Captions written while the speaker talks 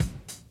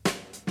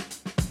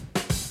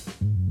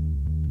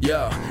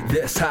Yo,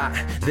 this hot,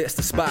 this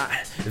the spot,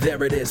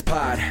 there it is,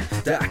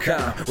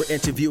 pod.com. We're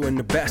interviewing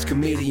the best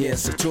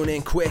comedians, so tune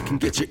in quick and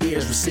get your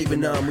ears receiving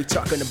them. We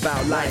talking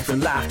about life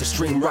and life to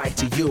stream right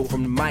to you,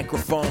 from the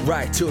microphone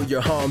right to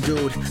your home,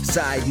 dude.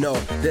 Side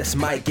note, this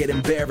might get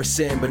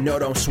embarrassing, but no,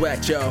 don't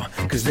sweat, yo,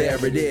 cause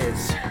there it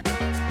is.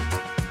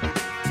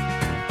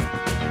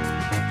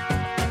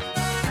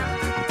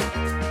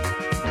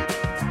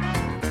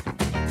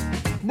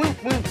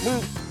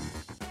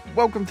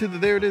 Welcome to the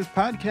There It Is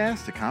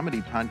podcast, a comedy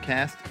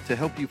podcast to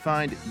help you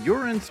find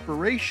your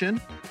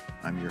inspiration.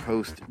 I'm your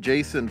host,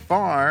 Jason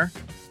Farr.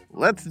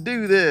 Let's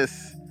do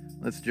this.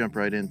 Let's jump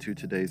right into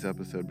today's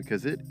episode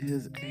because it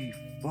is a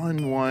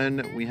fun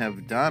one. We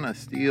have Donna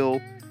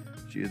Steele.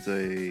 She is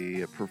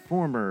a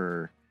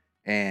performer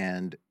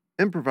and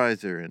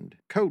improviser and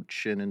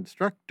coach and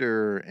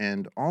instructor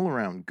and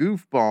all-around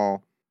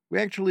goofball. We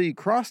actually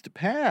crossed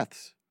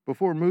paths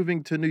before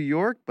moving to New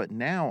York, but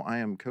now I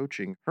am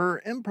coaching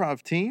her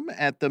improv team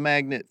at the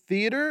Magnet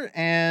Theater,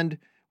 and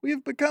we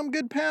have become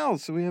good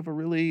pals, so we have a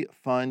really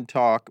fun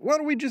talk. Why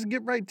don't we just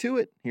get right to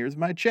it? Here's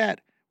my chat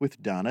with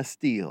Donna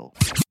Steele.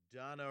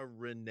 Donna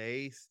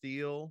Renee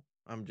Steele.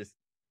 I'm just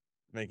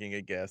making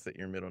a guess at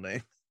your middle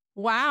name.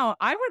 Wow,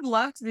 I would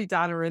love to be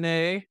Donna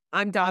Renee.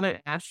 I'm Donna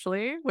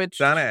Ashley,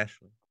 Donna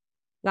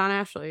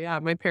Ashley, yeah.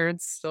 My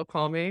parents still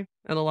call me,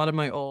 and a lot of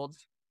my old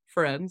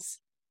friends.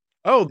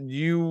 Oh,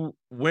 you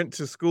went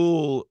to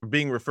school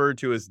being referred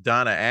to as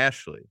Donna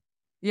Ashley.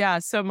 Yeah,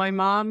 so my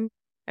mom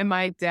and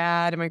my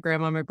dad and my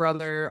grandma and my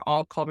brother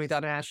all called me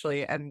Donna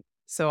Ashley. And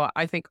so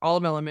I think all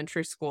of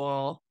elementary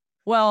school,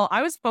 well,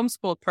 I was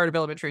homeschooled part of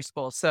elementary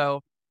school.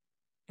 So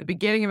the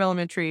beginning of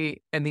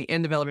elementary and the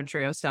end of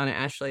elementary, I was Donna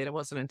Ashley. And it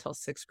wasn't until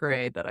sixth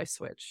grade that I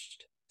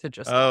switched to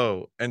just.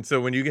 Oh, and so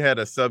when you had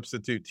a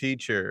substitute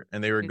teacher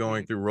and they were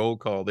going through roll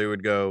call, they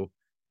would go,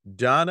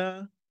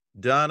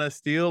 Donna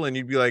Steele, and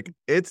you'd be like,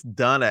 it's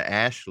Donna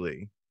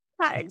Ashley.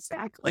 Yeah,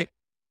 exactly.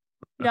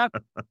 Yep.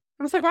 I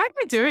was like, why am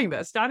I doing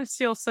this? Donna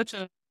Steele's such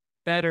a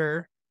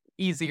better,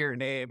 easier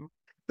name.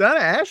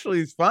 Donna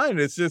Ashley's fine.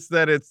 It's just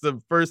that it's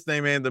the first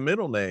name and the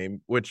middle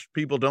name, which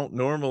people don't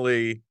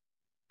normally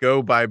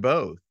go by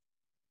both.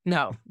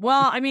 No.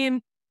 Well, I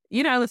mean,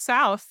 the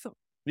South.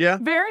 Yeah.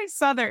 Very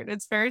Southern.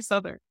 It's very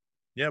Southern.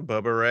 Yeah,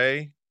 Bubba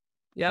Ray.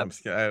 Yeah.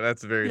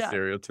 That's very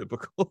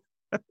stereotypical.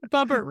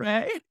 Bubba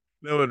Ray.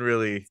 No one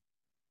really,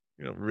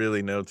 you don't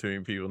really know too many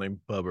people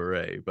named Bubba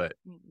Ray, but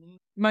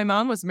my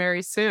mom was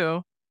Mary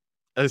Sue.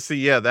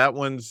 That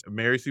one's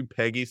Mary Sue,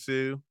 Peggy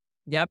Sue.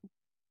 Yep.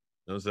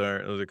 Those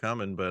are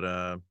common, but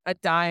a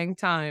dying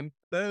time.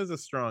 That is a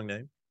strong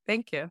name.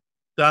 Thank you.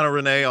 Donna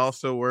Renee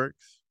also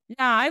works.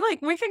 Yeah,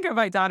 we can go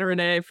by Donna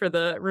Renee for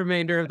the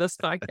remainder of this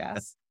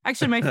podcast.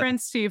 Actually, my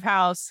friend Steve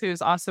House,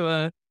 who's also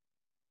a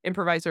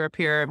improviser up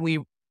here, we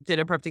did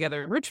improv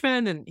together in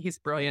Richmond, and he's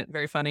brilliant,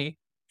 very funny.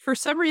 For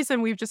some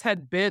reason, we've just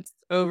had bits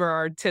over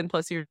our 10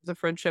 plus years of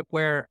friendship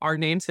where our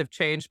names have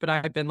changed, but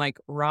I've been like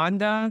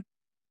Rhonda,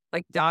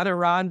 like Donna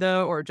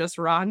Rhonda, or just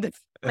Rhonda.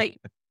 Like,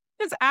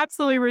 it's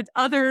absolutely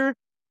other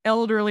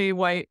elderly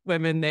white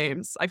women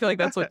names. I feel like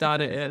that's what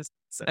Donna is.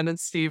 And then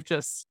Steve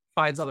just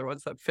finds other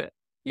ones that fit.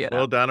 Yeah.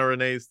 Well, Donna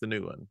Renee's the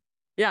new one.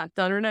 Yeah,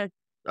 Donna Renee.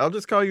 I'll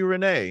just call you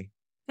Renee.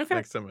 Okay.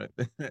 Next time.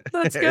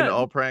 That's good. In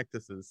all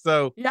practices.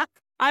 So yeah,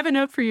 I have a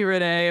note for you,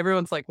 Renee.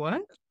 Everyone's like, what?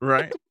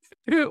 Right.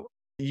 Who?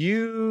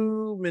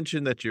 You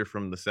mentioned that you're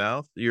from the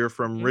South. You're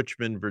from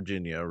Richmond,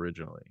 Virginia,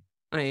 originally.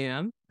 I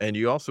am. And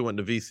you also went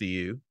to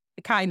VCU.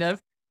 Kind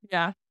of.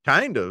 Yeah.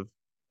 Kind of?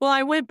 Well,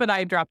 I went, but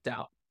I dropped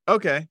out.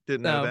 Okay.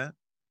 Didn't know that.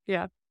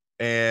 Yeah.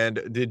 And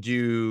did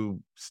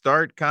you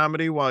start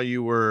comedy while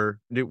were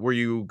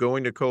you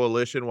going to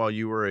Coalition while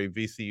you were a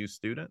VCU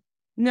student?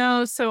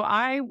 No. So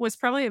I was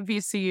probably at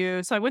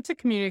VCU. So I went to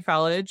community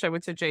college. I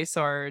went to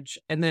JSarge.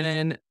 And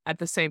then at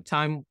the same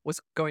time was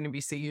going to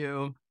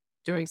VCU,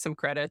 doing some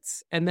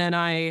credits. And then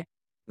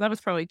that was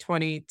probably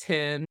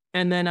 2010.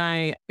 And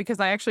then because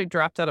I actually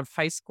dropped out of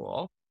high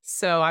school.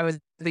 So I was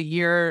the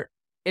year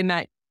in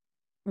that,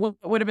 what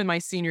would have been my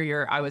senior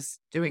year, I was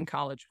doing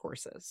college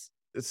courses.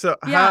 So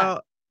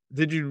how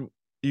did you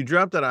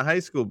dropped out of high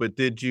school, but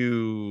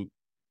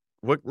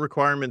what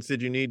requirements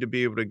did you need to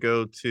be able to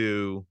go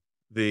to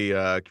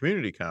the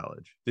community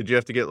college? Did you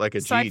have to get like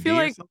a GED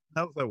or something?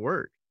 How does that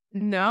work?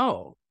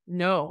 No.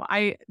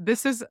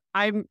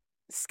 I'm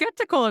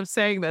skeptical of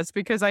saying this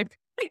because I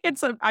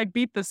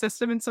beat the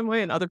system in some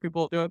way and other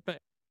people do it, but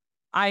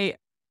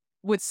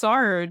with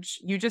Sarge,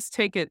 you just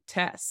take a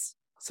test.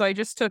 So I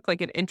just took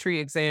like an entry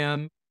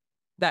exam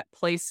that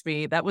placed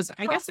me. That was,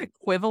 I guess,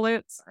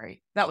 equivalent.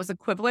 That was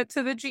equivalent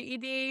to the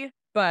GED,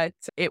 but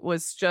it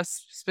was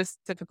just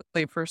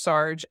specifically for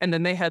Sarge. And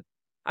then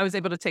I was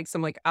able to take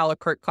some like a la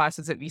carte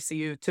classes at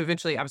VCU to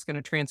eventually I was going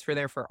to transfer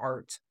there for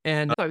art.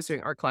 And I was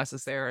doing art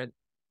classes there. And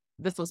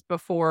this was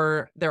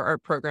before their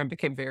art program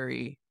became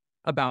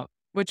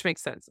which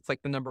makes sense. It's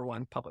like the number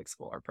one public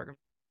school art program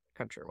in the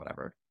country or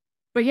whatever.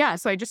 But yeah,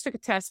 so I just took a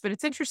test, but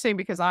it's interesting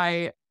because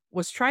I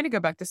was trying to go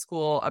back to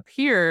school up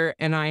here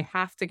and I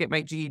have to get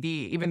my GED,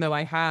 even though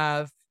I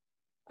have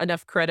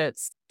enough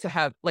credits to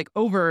have like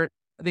over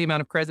the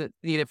amount of credit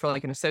needed for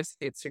like an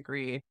associate's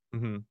degree.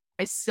 Mm-hmm.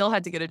 I still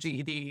had to get a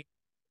GED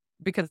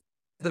because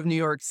of New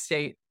York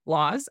State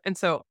laws. And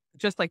so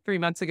just like 3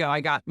 months ago,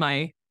 I got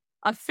my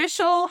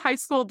official high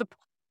school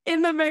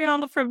in the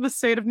mail from the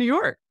state of New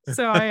York.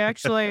 So I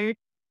actually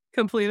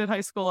completed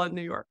high school in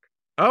New York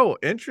Oh,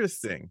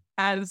 interesting.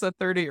 as a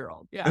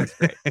 30-year-old. Yeah, it's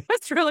great.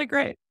 It's really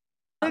great.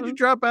 Why did you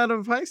drop out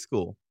of high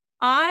school?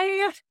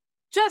 I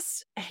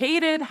just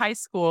hated high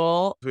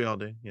school. We all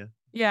do, yeah.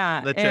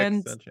 Yeah. That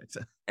And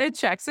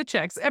checks. it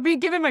checks. I mean,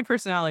 given my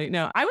personality,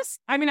 no, I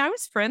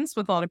was friends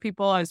with a lot of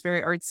people. I was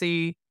very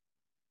artsy.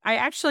 I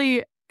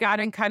actually got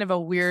in kind of a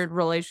weird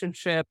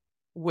relationship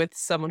with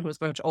someone who was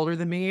much older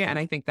than me. And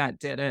I think that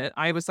did it.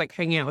 I was like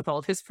hanging out with all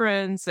of his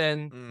friends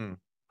and Mm.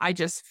 I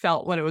just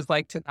felt what it was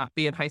like to not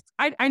be in high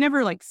school. I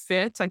never like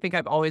fit. I think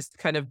I've always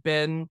kind of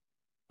been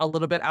a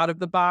little bit out of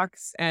the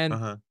box and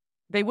Uh-huh.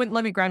 they wouldn't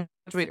let me graduate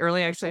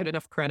early. I actually had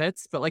enough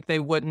credits, but like they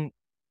wanted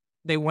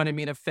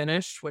me to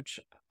finish, which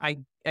I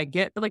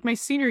get. But like my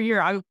senior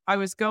year, I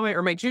was going,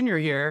 or my junior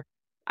year,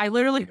 I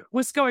literally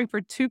was going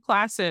for 2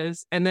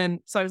 classes. And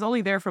then, so I was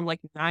only there from like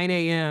 9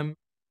 a.m.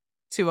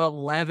 to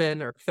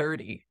 11 or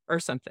 30 or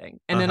something.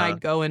 And then Uh-huh.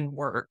 I'd go and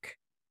work.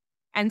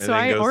 And And so then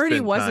I go already spend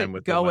time wasn't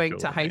with a much going to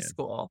older high man.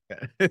 school.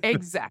 Yeah.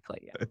 Exactly.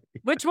 Yeah.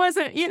 Which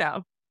wasn't,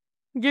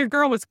 your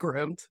girl was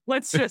groomed.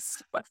 Let's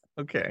just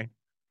Okay.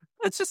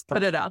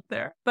 put it out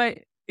there. But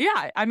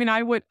yeah, I mean,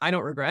 I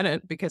don't regret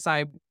it because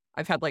I've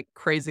had like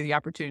crazy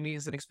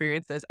opportunities and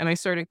experiences. And I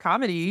started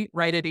comedy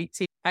right at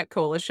 18 at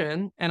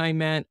Coalition. And I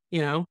met,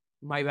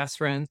 my best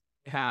friends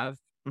I have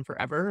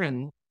forever.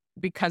 And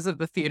because of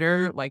the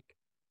theater, like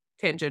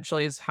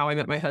tangentially is how I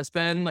met my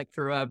husband, like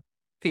through a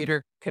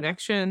theater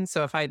connection.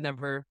 So if I had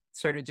never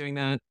started doing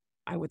that,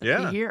 I wouldn't be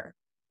Yeah. here.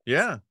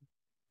 Yeah.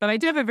 But I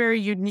do have a very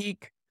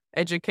unique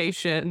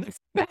education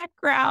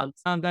background.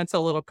 That's a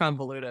little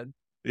convoluted.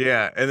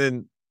 Yeah. And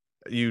then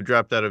you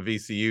dropped out of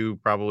VCU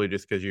probably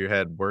just because you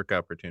had work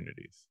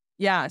opportunities.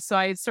 Yeah. So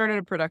I started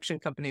a production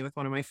company with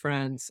one of my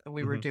friends and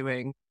we were Mhm.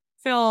 doing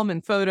film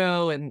and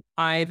photo. And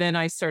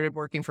I started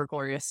working for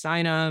Gloria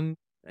Steinem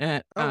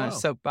at Oh, wow.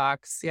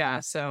 Soapbox. Yeah.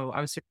 So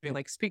I was doing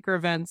like speaker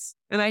events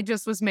and I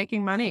just was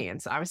making money.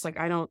 And so I was like,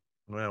 Well,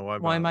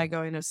 why am I bother?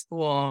 going to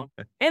school?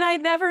 And I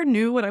never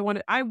knew what I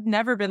wanted. I've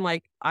never been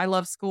like, I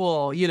love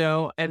school,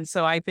 And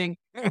so I think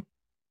I've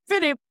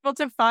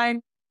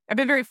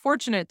been very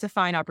fortunate to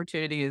find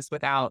opportunities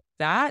without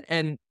that.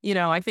 And,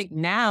 I think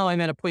now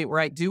I'm at a point where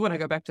I do want to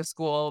go back to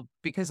school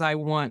because I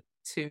want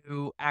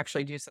to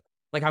actually do something.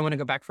 Like I want to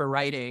go back for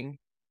writing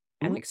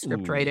and like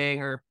script Ooh.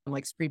 writing or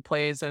like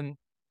screenplays. And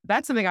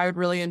that's something I would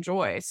really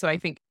enjoy. So I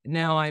think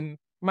now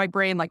my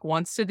brain like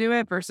wants to do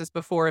it versus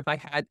before if I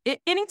had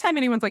anytime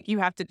anyone's like, you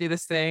have to do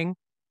this thing,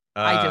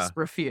 I just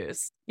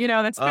refuse.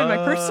 That's been my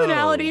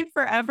personality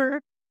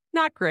forever.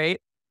 Not great.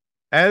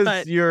 As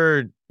But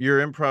your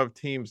improv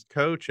team's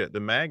coach at the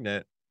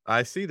Magnet,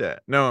 I see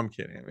that. No, I'm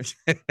kidding.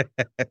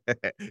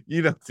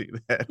 You don't see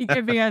you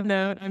give that. me a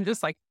note. I'm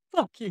just like,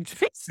 fuck you.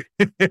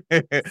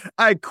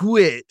 I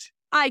quit.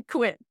 I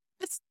quit.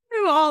 Let's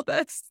do all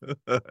this.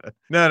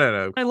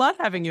 No. I love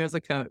having you as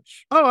a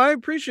coach. Oh, I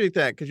appreciate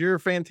that because you're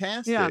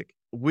fantastic.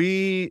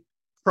 We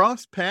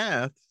crossed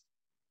paths,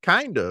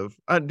 kind of.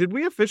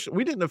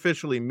 We didn't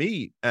officially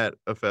meet at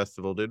a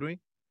festival, did we?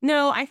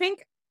 No, I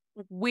think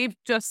we've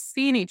just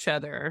seen each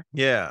other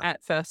Yeah.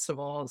 at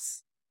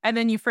festivals. And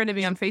then you friended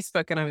me on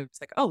Facebook and I was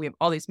like, oh, we have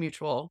all these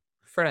mutual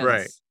friends.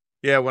 Right.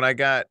 Yeah, when I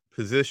got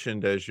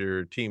positioned as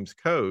your team's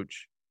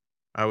coach,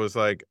 I was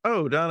like,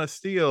 "Oh, Donna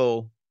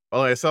Steele."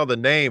 Well, I saw the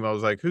name. I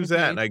was like, "Who's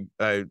that?" And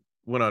I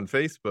went on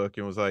Facebook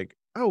and was like,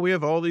 "Oh, we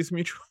have all these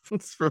mutual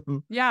friends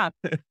Yeah.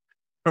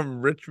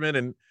 from Richmond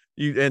and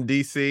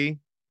DC."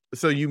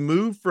 So you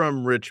moved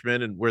from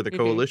Richmond and where the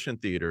Coalition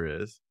Theater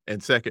is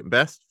and Second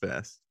Best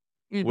Fest,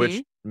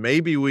 which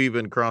maybe we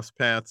even crossed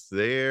paths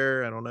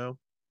there. I don't know.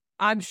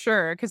 I'm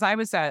sure because I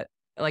was at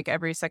like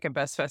every Second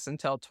Best Fest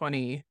until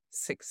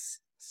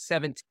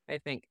 2017, I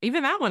think.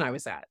 Even that one I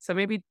was at. So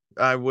maybe.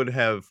 I would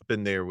have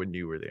been there when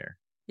you were there.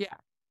 Yeah.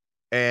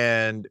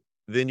 And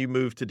then you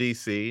moved to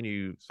DC and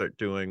you start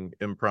doing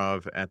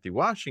improv at the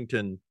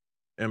Washington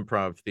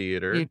Improv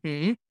Theater.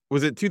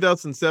 Was it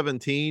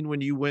 2017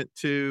 when you went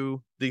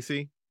to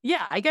DC?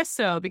 Yeah, I guess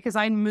so, because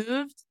I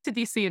moved to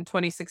DC in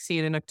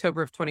 2016, in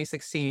October of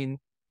 2016,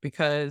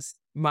 because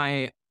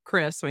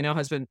Chris, my now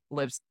husband,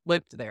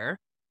 lived there.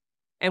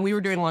 And we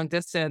were doing long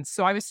distance.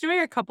 So I was doing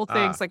a couple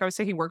things, like I was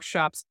taking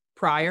workshops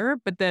prior,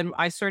 but then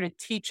I started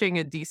teaching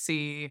in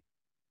DC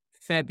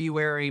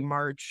February,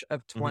 March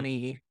of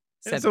 2017.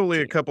 It's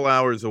only a couple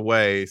hours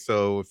away.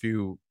 So if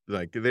you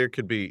like, there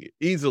could be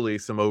easily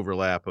some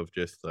overlap of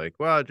just like,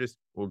 well,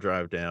 we'll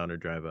drive down or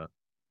drive up.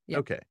 Yeah.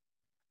 Okay.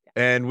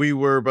 And we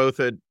were both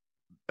at,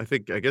 I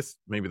guess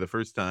maybe the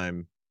first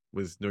time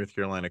was North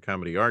Carolina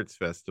Comedy Arts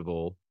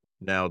Festival.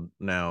 Now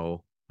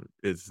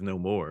it's no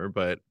more,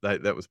 but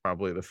that was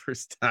probably the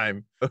first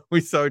time we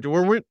saw each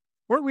other.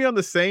 Weren't we on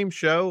the same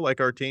show? Like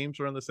our teams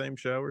were on the same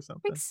show or think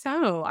something?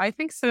 so. I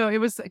think so. It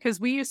was because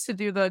we used to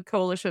do the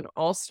Coalition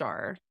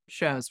All-Star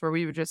shows where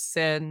we would just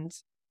send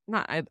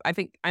not I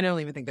think I don't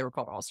even think they were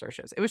called All-Star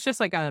shows. It was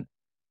just like a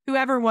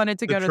whoever wanted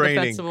to The go to the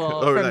training festival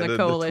or from the the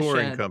touring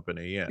coalition.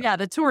 company, yeah. Yeah,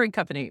 the touring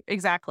company.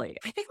 Exactly.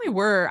 I think we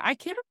were. I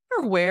can't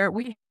remember where.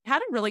 We had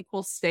a really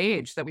cool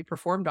stage that we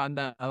performed on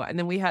though. And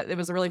then it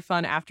was a really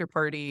fun after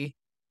party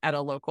at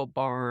a local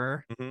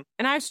bar. Mhm.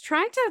 And I was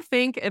trying to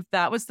think if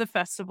that was the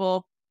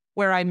festival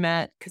where I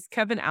met, because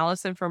Kevin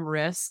Allison from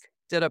Risk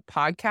did a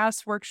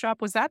podcast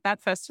workshop. Was that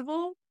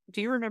festival?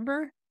 Do you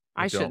remember?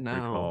 I I should don't know.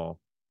 recall.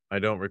 I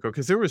don't recall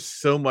because there was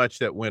so much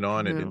that went I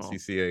on at know.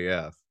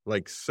 NCCAF.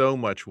 Like so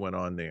much went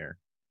on there.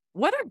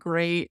 What a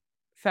great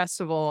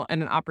festival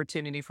and an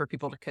opportunity for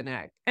people to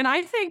connect. And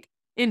I think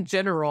in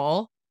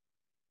general,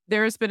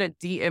 there has been a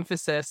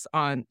de-emphasis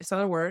on, is that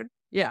a word?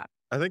 Yeah.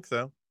 I think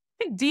so.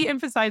 I think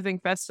de-emphasizing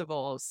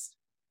festivals.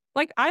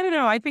 Like, I don't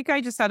know. I think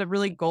I just had a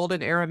really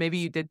golden era. Maybe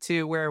you did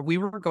too, where we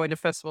were going to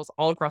festivals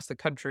all across the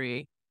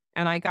country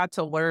and I got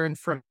to learn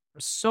from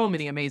so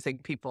many amazing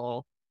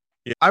people.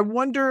 Yeah. I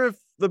wonder if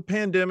the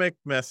pandemic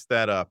messed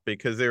that up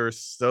because there are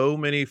so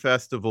many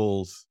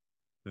festivals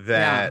Yeah.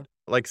 that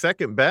like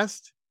Second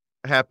Best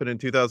happened in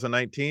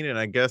 2019 and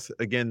I guess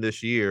again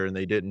this year and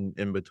they didn't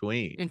in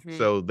between. Hmm.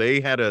 So they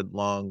had a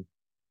long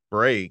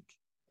break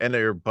and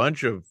there are a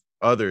bunch of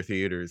other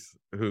theaters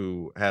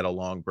who had a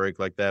long break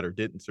like that or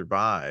didn't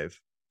survive.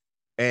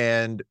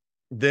 And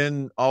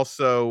then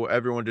also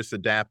everyone just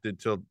adapted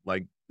to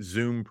like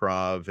Zoom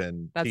Prov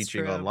and That's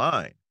teaching true.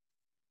 online.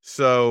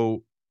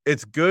 So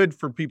it's good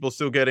for people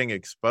still getting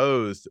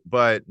exposed,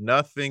 but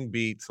nothing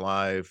beats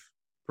live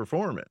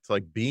performance,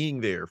 like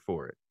being there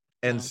for it.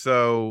 And Yeah.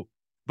 so,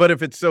 but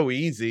if it's so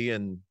easy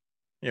and,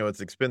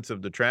 it's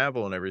expensive to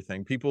travel and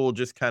everything, people will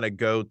just kind of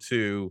go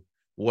to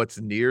what's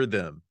near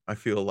them. I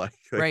feel like,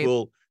 Right.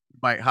 we'll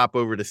might hop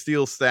over to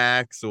Steel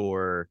Stacks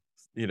or,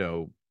 you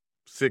know,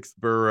 Sixth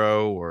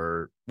Borough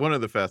or one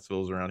of the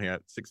festivals around here.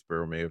 Sixth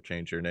Borough may have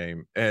changed their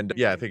name. And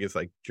yeah, I think it's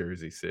like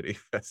Jersey City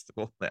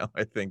Festival now,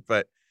 I think.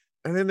 But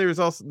and then there's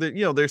also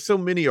there's so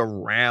many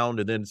around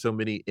and then so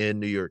many in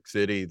New York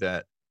City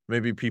that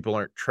maybe people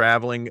aren't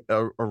traveling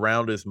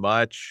around as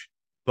much.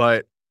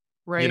 But,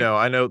 Right.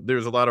 I know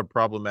there's a lot of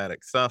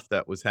problematic stuff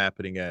that was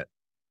happening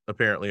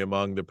apparently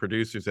among the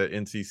producers at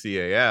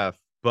NCCAF,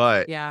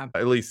 but Yeah.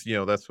 at least,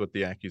 that's what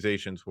the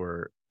accusations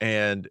were.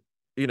 And,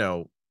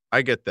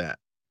 I get that.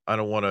 I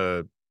don't want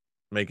to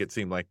make it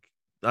seem like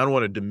I don't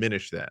want to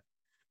diminish that.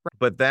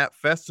 But that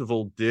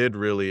festival did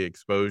really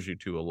expose you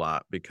to a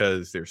lot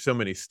because there's so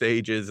many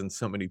stages and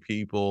so many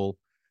people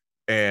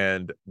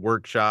and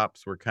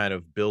workshops were kind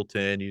of built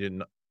in. You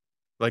didn't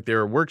like there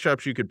are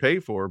workshops you could pay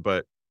for,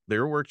 but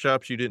there are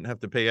workshops you didn't have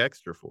to pay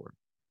extra for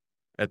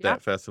at Yeah.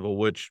 that festival,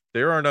 which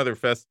there are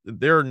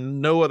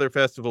no other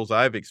festivals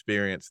I've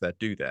experienced that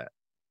do that.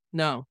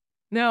 No.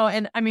 No.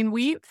 And I mean,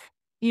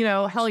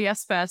 Hell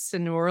Yes Fest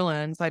in New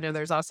Orleans. I know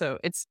there's also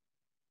it's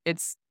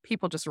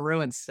people just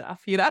ruin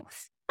stuff,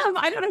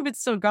 I don't know if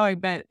it's still going,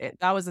 but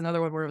that was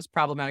another one where it was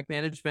problematic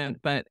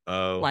management. But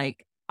Oh,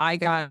 like I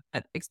got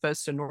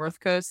exposed to North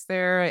Coast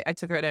there. I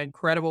took an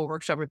incredible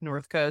workshop with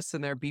North Coast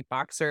and their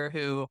beatboxer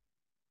who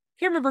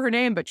can't remember her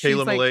name, but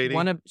Kayla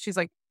Milady. she's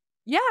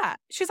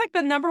like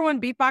the number one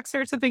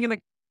beatboxer or something in the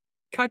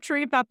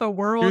country, if not the She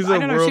world. was I a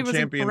don't know. She world was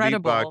champion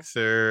incredible.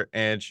 beatboxer,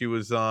 and she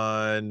was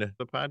on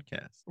the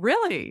podcast.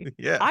 Really?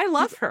 Yeah, I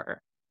love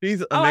her.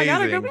 she's Oh, I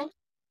gotta amazing. go.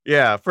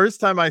 Yeah,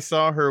 first time I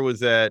saw her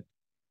was at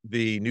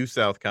the New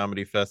South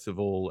Comedy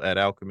Festival at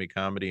Alchemy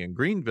Comedy in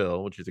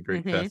Greenville, which is a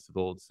great Hmm.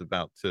 festival. It's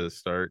about to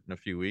start in a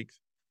few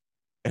weeks.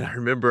 And I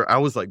remember I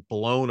was, like,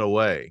 blown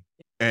away,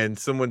 and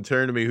someone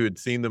turned to me who had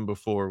seen them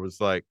before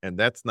was like, "And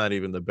that's not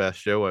even the best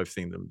show I've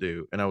seen them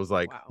do." And I was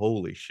like, Wow.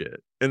 "Holy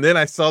shit." And then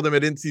I saw them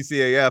at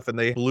NCCAF, and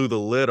they blew the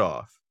lid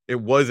off.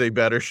 It was a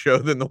better show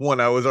than the one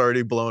I was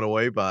already blown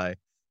away by.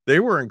 They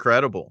were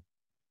incredible.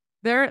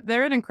 They're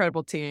an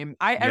incredible team.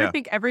 I Yeah.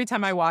 think every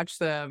time I watch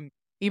them,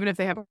 even if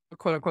they have a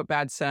quote unquote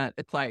bad set,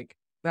 it's like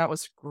that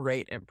was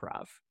great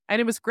improv.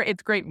 And it was great.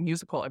 It's great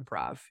musical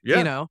improv,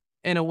 Yeah.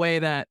 in a way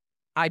that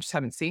I just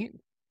haven't seen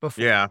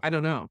before. Yeah. I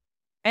don't know.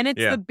 And it's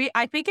Yeah.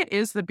 I think it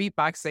is the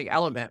beatboxing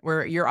element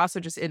where you're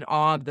also just in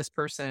awe of this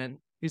person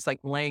who's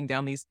like laying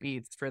down these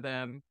beats for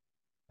them.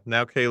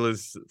 Now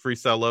Kayla's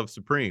Freestyle Love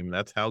Supreme.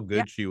 That's how Yeah.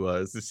 good she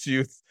was. She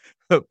was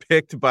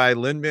picked by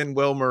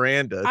Lin-Manuel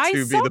Miranda I to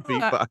be saw the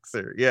that.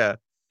 beatboxer. Yeah.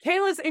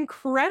 Kayla's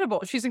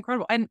incredible. She's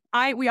incredible. And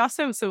we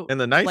also, And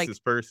the like,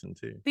 nicest person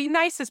too. the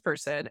nicest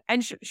person.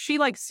 And she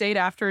like stayed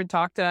after and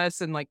talked to us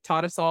and like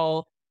taught us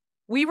all.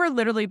 We were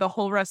literally the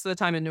whole rest of the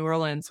time in New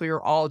Orleans. We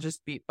were all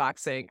just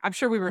beatboxing. I'm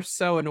sure we were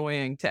so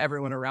annoying to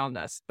everyone around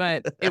us,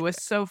 but it was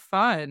so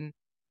fun.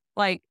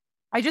 Like,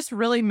 I just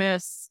really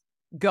miss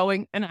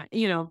going and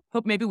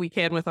hope maybe we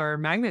can with our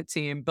magnet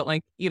team, but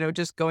like,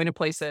 just going to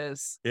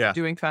places, Yeah.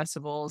 doing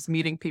festivals,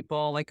 meeting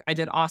people. Like I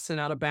did Austin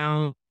Out of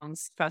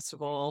Bounds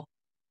Festival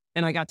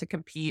and I got to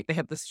compete. They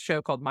have this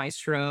show called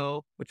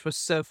Maestro, which was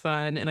so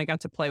fun. And I got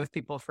to play with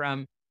people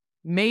from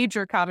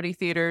major comedy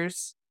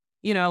theaters,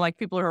 like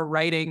people who are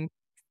writing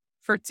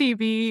for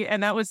TV.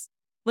 And that was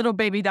little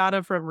baby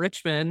Donna from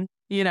Richmond,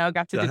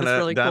 got to do this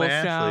really Donna cool show.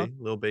 Ashley,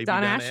 little baby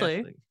Donna Donna Ashley,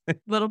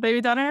 Ashley. little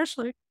baby Donna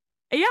Ashley.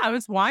 And yeah, it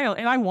was wild.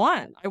 And I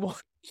won. I won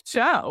the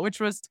show, which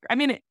was,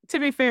 to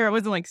be fair, it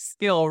wasn't like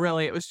skill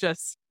really. It was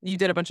just, you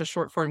did a bunch of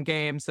short form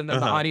games and then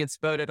the audience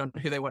voted on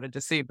who they wanted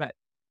to see. But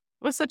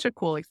it was such a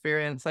cool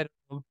experience. I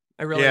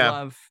really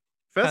love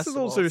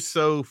festivals are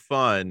so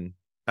fun.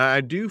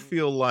 I do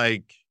feel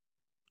like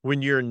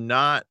when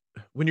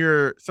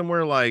you're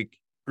somewhere like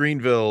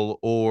Greenville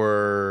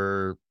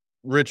or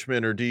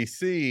Richmond or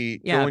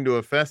DC, going to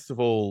a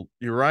festival,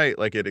 you're right,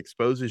 like it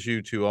exposes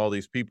you to all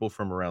these people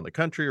from around the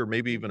country or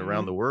maybe even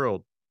around the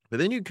world. But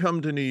then you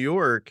come to New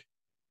York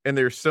and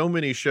there's so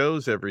many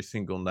shows every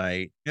single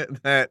night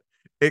that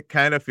it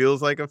kind of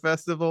feels like a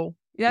festival.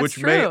 That's which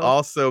true. May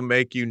also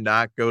make you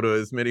not go to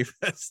as many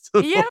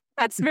festivals. Yeah,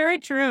 that's very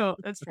true.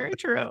 That's very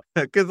true.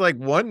 Because like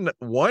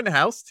one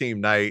house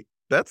team night,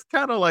 that's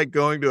kind of like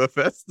going to a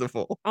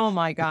festival. Oh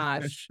my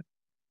gosh.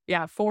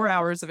 Yeah, 4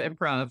 hours of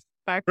improv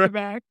back to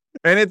back.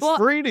 And it's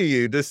free to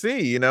you to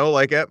see,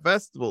 like at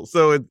festivals.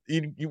 So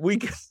we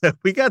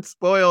got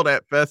spoiled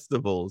at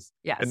festivals.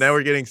 Yes. And now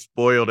we're getting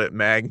spoiled at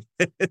Magnet.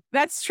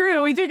 That's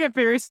true. We do get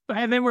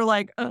and then we're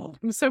like, oh,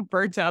 I'm so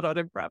burnt out on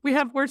improv.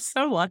 We're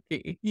so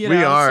lucky. We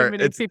are. So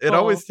many people. It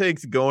always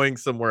takes going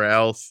somewhere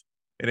else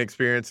and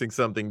experiencing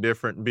something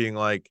different and being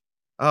like,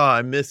 oh,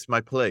 I miss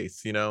my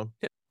place,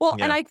 Well,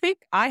 and I think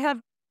I have,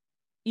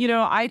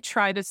 I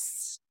try to,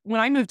 when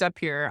I moved up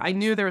here, I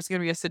knew there was going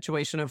to be a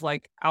situation of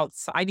like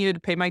outside, I needed to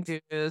pay my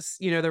dues.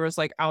 There was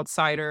like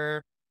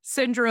outsider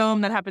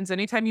syndrome that happens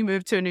anytime you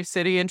move to a new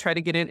city and try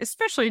to get in,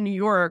 especially in New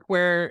York,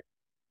 where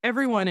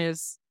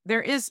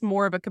there is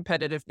more of a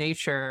competitive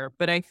nature.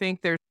 But I think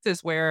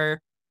where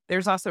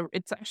there's also,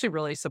 it's actually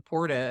really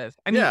supportive.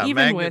 Even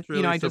Magnet's with,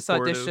 really I just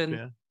auditioned.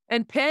 Yeah.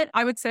 And Pitt,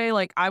 I would say,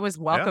 like, I was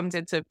welcomed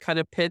into kind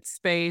of Pitt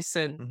space.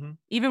 And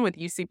even with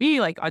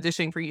UCB, like,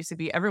 auditioning for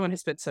UCB, everyone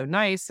has been so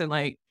nice and,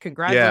 like,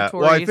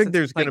 congratulatory. Yeah, well, I think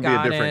there's going to be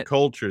a different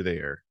culture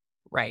there.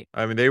 Right.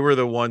 They were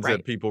the ones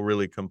that people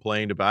really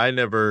complained about. I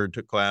never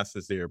took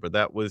classes there, but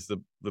that was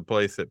the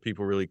place that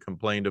people really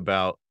complained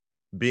about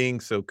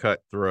being so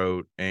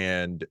cutthroat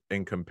and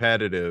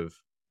competitive.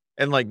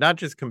 And, like, not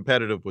just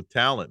competitive with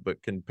talent,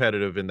 but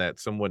competitive in that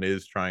someone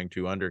is trying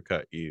to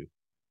undercut you.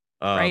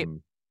 Right.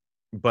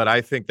 But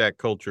I think that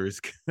culture is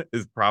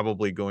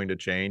probably going to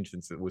change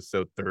since it was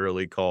so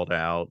thoroughly called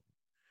out.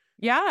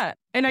 Yeah.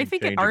 And I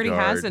think it already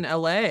has in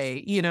LA.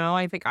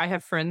 I think I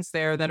have friends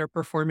there that are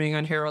performing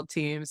on Herald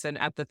teams and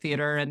at the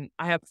theater. And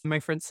I have my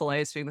friend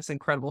Soleil doing this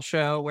incredible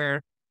show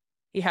where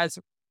he has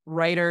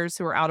writers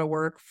who are out of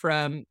work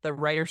from the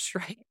writer's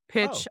strike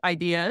pitch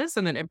ideas,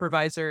 and then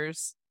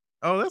improvisers.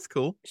 Oh, that's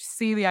cool.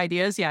 See the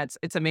ideas. Yeah,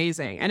 it's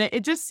amazing. And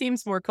it just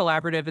seems more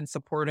collaborative and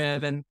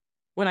supportive. And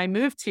when I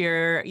moved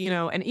here,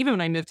 and even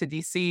when I moved to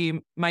DC,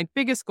 my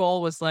biggest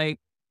goal was like,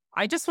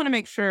 I just want to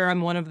make sure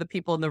I'm one of the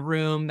people in the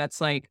room that's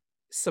like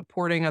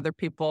supporting other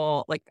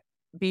people, like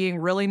being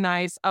really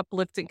nice,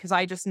 uplifting, because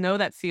I just know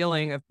that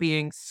feeling of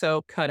being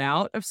so cut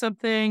out of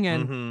something.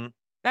 And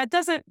that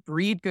doesn't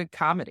breed good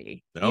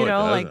comedy. No,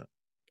 like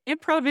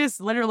improv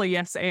is literally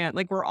yes and.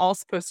 Like we're all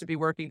supposed to be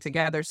working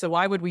together. So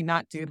why would we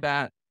not do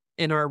that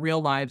in our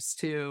real lives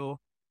too?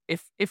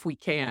 If we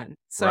can.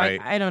 So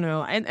I don't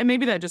know. And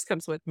maybe that just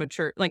comes with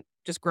mature, like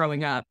just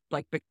growing up,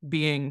 like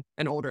being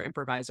an older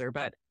improviser,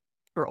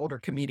 or older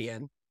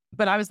comedian.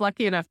 But I was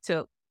lucky enough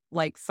to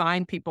like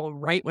find people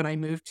right when I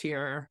moved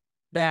here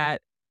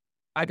that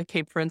I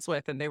became friends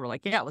with. And they were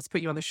like, yeah, let's put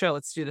you on the show.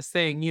 Let's do this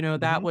thing.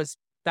 That was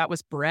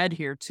bred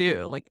here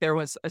too. Like there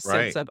was a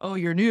sense of, oh,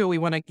 you're new. We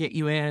want to get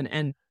you in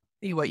and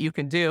see what you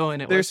can do.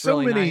 And there's so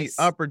really many nice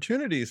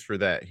opportunities for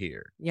that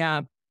here.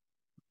 Yeah.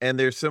 And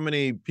there's so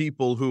many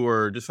people who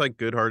are just like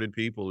good-hearted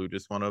people who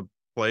just want to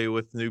play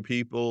with new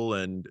people.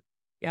 And,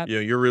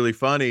 you're really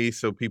funny.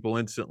 So people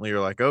instantly are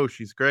like, oh,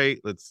 she's great.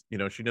 Let's,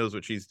 she knows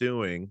what she's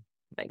doing.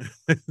 Thanks.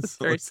 So That's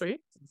very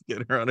sweet. Let's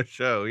get her on a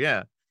show.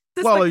 Yeah.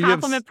 This is the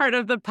compliment part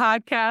of the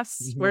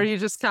podcast where you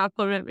just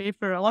compliment me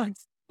for a long time.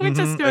 We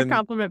just do a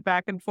compliment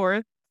back and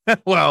forth.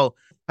 Well,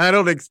 I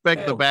don't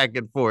expect the back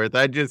and forth.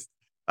 I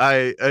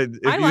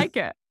like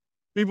it.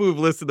 People who've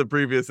listened to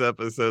previous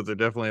episodes are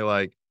definitely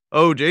like,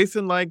 oh,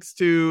 Jason likes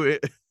to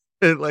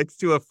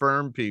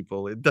affirm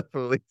people. It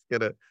definitely is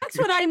gonna. That's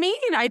what I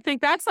mean. I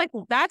think that's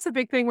a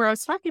big thing where I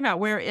was talking about,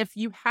 where if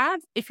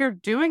you're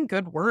doing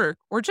good work,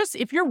 or just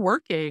if you're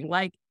working,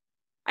 like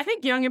I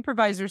think young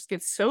improvisers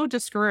get so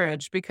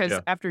discouraged because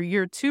after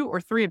year 2 or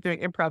 3 of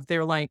doing improv,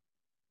 they're like,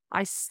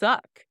 I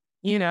suck,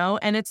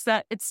 and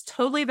it's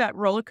totally that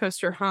roller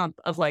coaster hump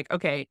of like,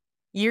 okay,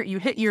 you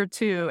hit year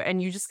 2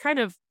 and you just kind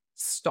of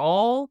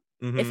stall,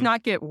 if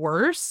not get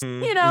worse,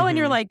 and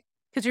you're like,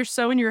 because you're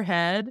so in your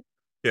head.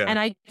 Yeah. And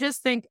I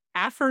just think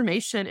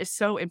affirmation is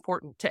so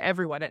important to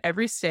everyone at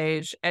every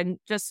stage. And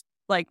just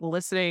like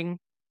listening,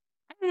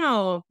 I don't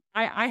know,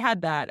 I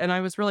had that. And I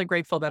was really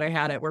grateful that I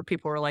had it, where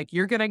people were like,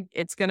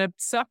 it's going to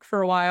suck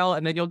for a while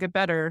and then you'll get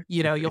better.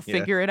 You'll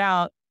figure it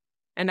out.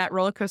 And that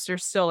roller coaster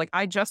still, like,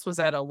 I just was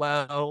at a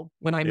low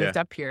when I Yeah. moved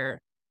up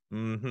here.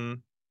 Mm-hmm.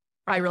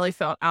 I really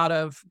felt out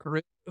of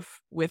groove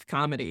with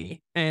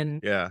comedy.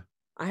 And Yeah.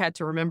 I had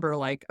to remember,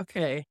 like,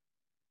 okay,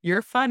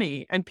 you're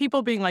funny. And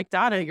people being like,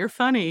 Donna, you're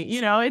funny.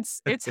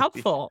 It's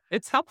helpful.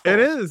 It's It helpful.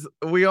 is.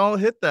 We all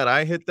hit that.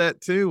 I hit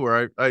that too,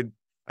 where I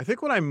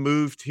think when I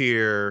moved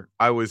here,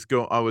 I was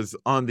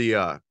on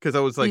the because I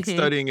was like Hmm.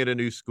 studying at a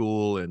new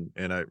school, and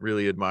I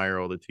really admire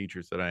all the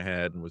teachers that I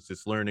had and was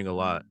just learning a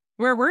lot.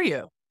 Where were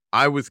you?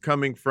 I was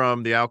coming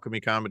from the Alchemy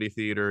Comedy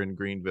Theater in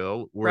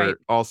Greenville. Right. We're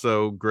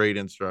also great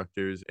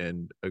instructors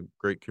and a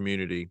great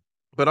community.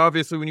 But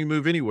obviously, when you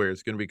move anywhere,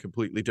 it's going to be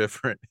completely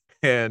different.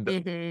 And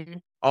Hmm.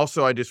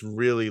 also, I just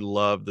really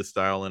love the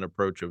style and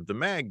approach of the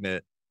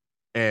Magnet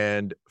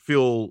and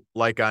feel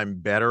like I'm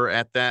better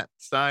at that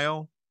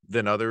style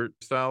than other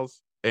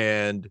styles.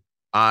 And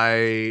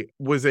I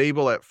was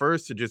able at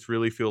first to just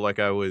really feel like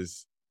I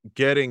was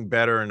getting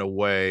better in a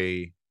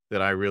way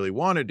that I really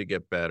wanted to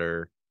get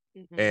better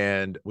Hmm.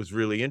 and was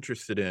really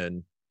interested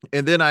in.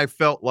 And then I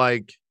felt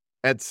like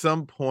at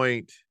some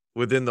point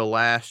within the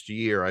last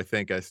year, I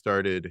think I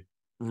started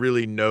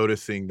really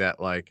noticing that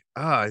like,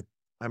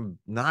 I'm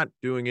not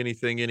doing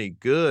anything any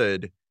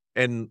good.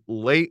 And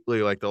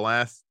lately, like the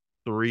last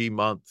 3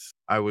 months,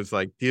 I was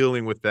like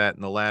dealing with that.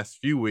 In the last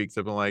few weeks,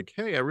 I've been like,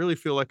 hey, I really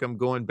feel like I'm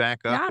going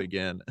back up Yeah.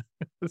 again.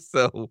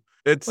 So Well,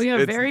 it's you had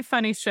a it's very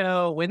funny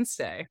show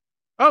Wednesday.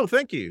 oh,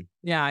 thank you.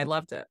 Yeah, I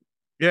loved it.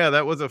 Yeah,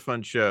 that was a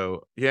fun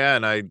show. Yeah,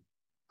 and I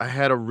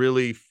had a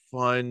really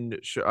fun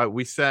show.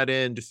 We sat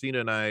in, Justina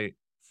and I,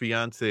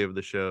 fiance of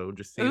the show,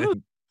 Justina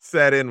Ooh,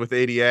 sat in with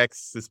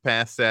ADX this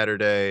past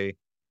Saturday,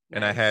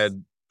 and I nice.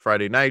 had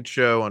Friday night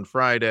show on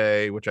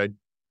Friday, which I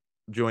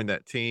joined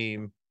that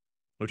team,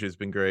 which has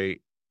been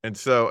great. And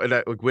so,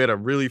 like, we had a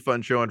really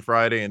fun show on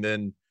Friday, and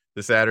then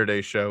the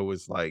Saturday show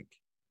was like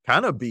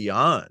kind of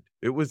beyond.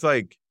 It was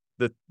like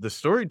the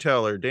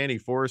storyteller Danny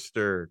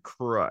Forrester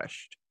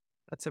crushed.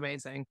 That's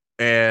amazing.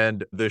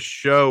 And the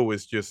show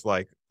was just,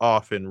 like,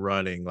 off and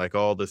running, like,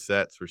 all the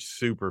sets were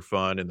super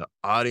fun, and the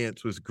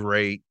audience was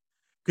great.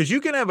 Because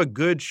you can have a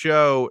good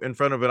show in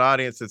front of an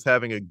audience that's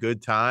having a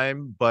good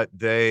time, but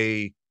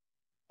they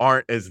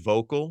aren't as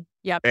vocal,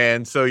 Yep.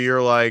 and so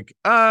you're like,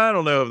 "I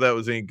don't know if that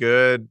was any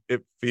good."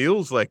 It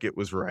feels like it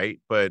was right,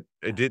 but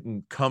it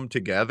didn't come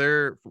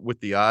together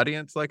with the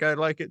audience like I'd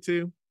like it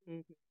to.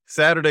 Mhm.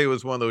 Saturday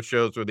was one of those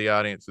shows where the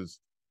audience is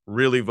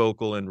really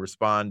vocal and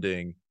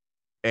responding,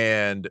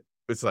 and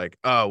it's like,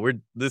 oh,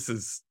 this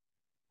is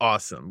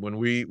awesome when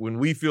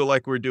we feel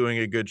like we're doing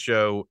a good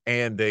show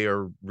and they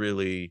are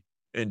really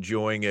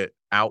enjoying it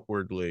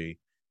outwardly.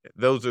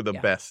 Those are the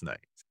Yeah. best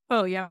nights.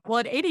 Oh, yeah. Well,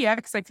 at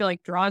ADX, I feel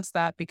like draws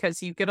that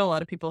because you get a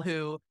lot of people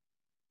who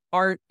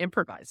aren't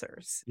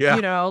improvisers.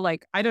 Yeah.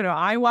 Like, I don't know.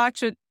 I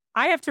watch it.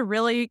 I have to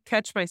really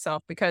catch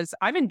myself because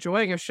I'm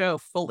enjoying a show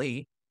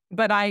fully,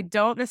 but I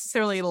don't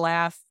necessarily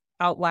laugh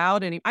out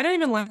loud. I don't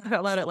even laugh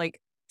out loud at like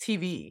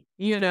TV,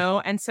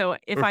 And so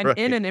if I'm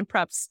in Right. an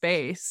improv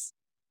space,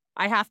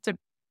 I have to,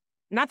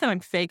 not that I'm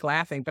fake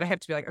laughing, but I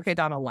have to be like, okay,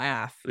 Donna,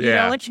 laugh.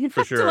 Yeah, Like you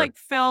for have to sure. like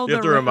fill You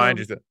have the to remind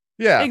room. yourself.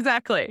 Yeah.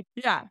 Exactly.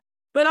 Yeah.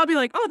 But I'll be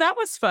like, oh, that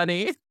was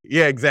funny.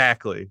 Yeah,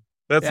 exactly.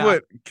 That's Yeah.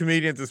 what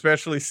comedians,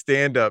 especially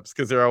stand-ups,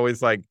 because they're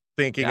always like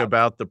thinking Yeah.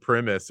 about the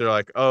premise. They're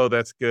like, oh,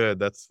 that's good.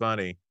 That's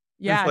funny. It's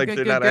Yeah. like Good,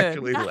 they're good, not good.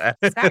 actually Yeah, laughing.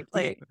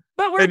 exactly.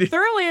 But we're And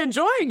thoroughly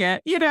enjoying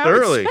it. It's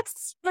thoroughly.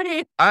 just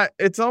funny.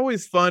 It's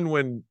always fun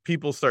when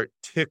people start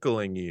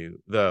tickling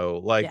you, though.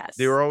 Like,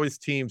 there Yes. were always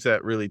teams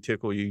that really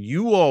tickle you.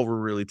 You all were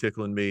really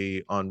tickling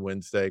me on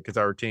Wednesday because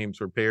our teams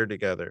were paired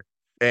together,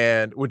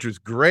 and which was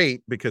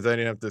great because I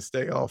didn't have to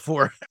stay all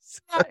 4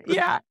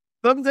 Yeah.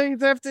 Some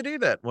days I have to do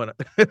that when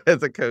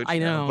as a coach I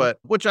now, know. but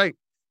which I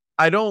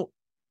don't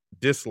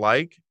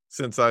dislike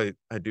since I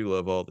do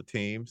love all the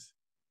teams,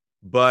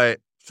 but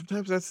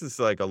sometimes that's just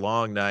like a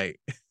long night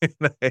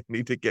and I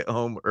need to get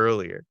home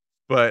earlier.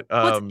 But,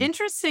 What's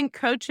interesting,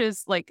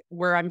 coaches like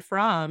where I'm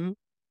from.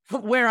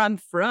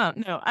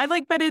 No, I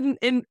like, but in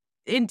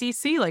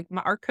DC, like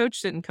our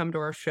coach didn't come to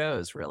our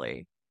shows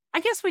really. I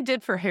guess we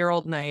did for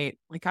Herald Night.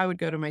 Like I would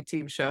go to my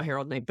team show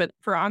Herald Night, but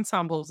for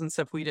ensembles and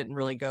stuff, we didn't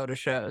really go to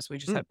shows. We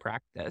just mm, had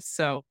practice.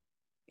 So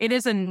it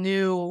is a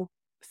new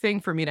thing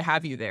for me to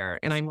have you there.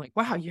 And I'm like,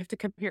 wow, you have to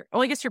come here.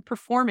 Oh, I guess you're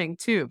performing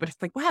too, but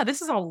it's like, wow,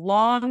 this is a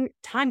long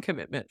time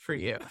commitment for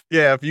you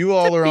yeah, if you to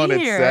all are be on at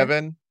here.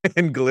 7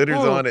 and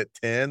Glitter's Oh, on at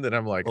 10, then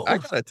I'm like, I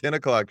got a 10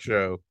 o'clock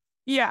show.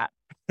 yeah.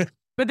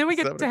 But then we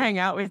get 7 to o'clock. hang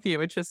out with you,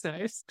 which is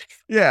nice.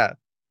 Yeah,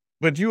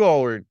 but you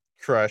all were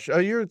crushed. Oh,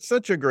 you're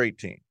such a great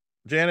team.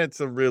 Janet's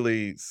a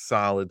really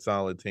solid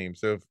team.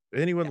 So if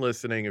anyone Yeah.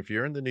 listening, if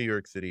you're in the New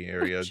York City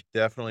area,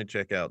 definitely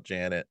check out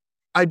Janet.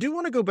 I do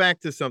want to go back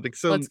to something.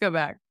 So Let's go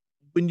back.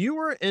 when you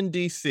were in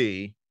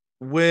DC,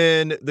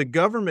 when the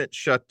government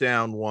shut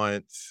down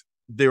once,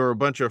 there were a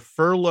bunch of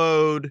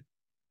furloughed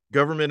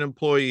government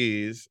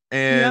employees, Yep.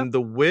 and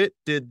the WIT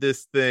did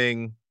this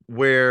thing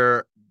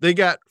where they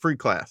got free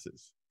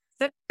classes.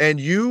 And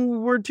you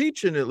were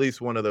teaching at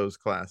least one of those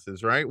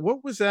classes, right?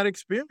 What was that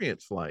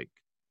experience like?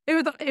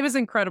 It was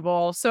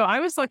incredible. So I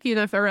was lucky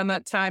enough around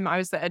that time. I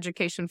was the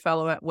education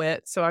fellow at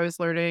WIT. So I was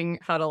learning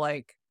how to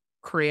like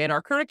create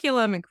our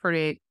curriculum and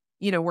create,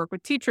 work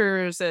with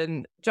teachers.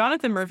 And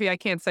Jonathan Murphy, I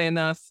can't say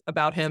enough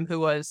about him, who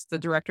was the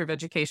director of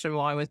education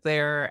while I was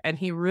there. And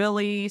he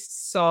really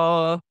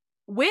saw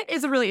WIT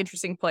is a really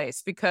interesting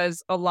place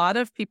because a lot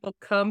of people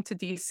come to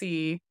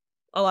DC,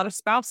 a lot of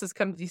spouses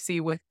come to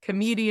DC with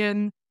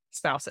comedian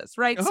spouses,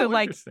 right? Oh, So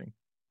like interesting.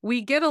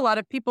 we get a lot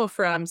of people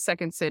from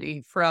Second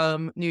City,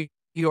 from New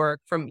York,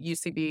 from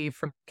UCB,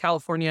 from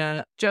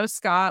California. Joe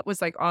Scott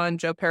was like on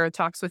Joe Para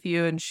Talks with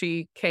You, and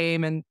she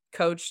came and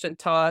coached and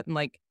taught. And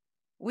like,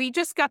 we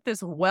just got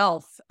this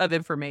wealth of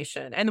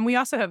information. And then we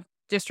also have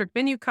district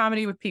venue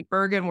comedy with Pete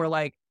Bergen, where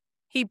like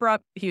he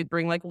would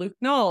bring like Luke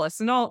Knoll,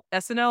 SNL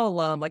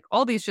alum, like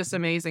all these just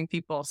amazing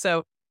people.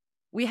 So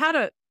we had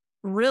a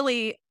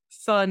really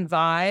fun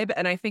vibe.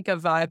 And I think a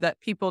vibe that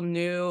people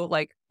knew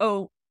like,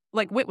 oh,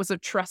 like WIT was a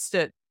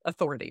trusted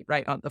authority,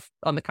 right, on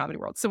the comedy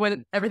world. So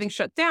when everything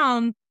shut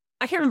down,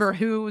 I can't remember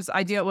whose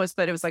idea it was,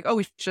 but it was like, oh,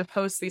 we should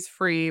host these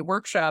free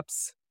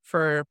workshops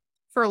for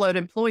furloughed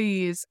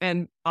employees.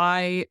 And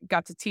I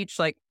got to teach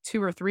like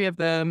 2 or 3 of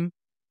them.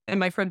 And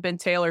my friend Ben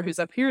Taylor, who's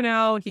up here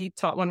now, he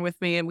taught one with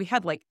me, and we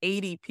had like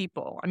 80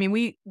 people. I mean,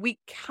 we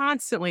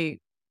constantly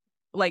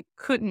like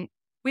we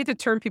had to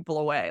turn people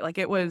away. Like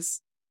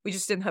we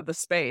just didn't have the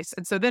space.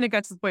 And so then it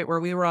got to the point where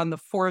we were on the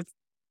fourth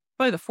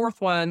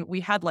one,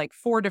 we had like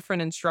 4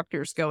 different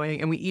instructors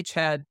going, and we each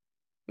had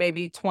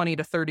maybe 20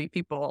 to 30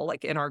 people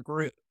like in our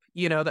group,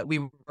 that we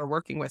were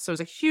working with. So it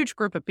was a huge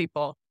group of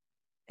people.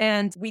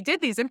 And we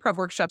did these improv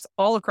workshops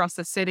all across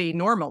the city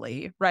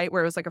normally, right?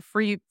 Where it was like a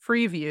free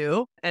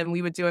view. And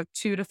we would do a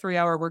 2 to 3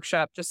 hour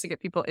workshop just to get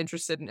people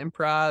interested in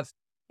improv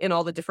in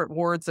all the different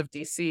wards of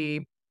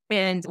DC.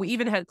 And we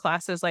even had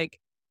classes like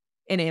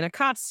in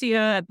Anacostia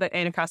at the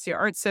Anacostia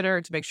Art Center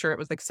to make sure it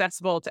was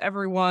accessible to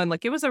everyone.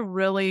 Like it was a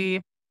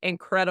really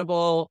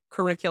incredible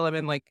curriculum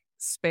and like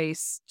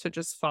space to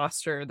just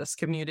foster this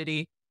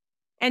community.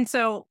 And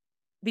so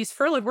these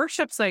furloughed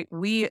workshops, like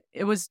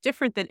it was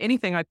different than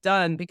anything I've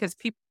done because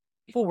people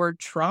were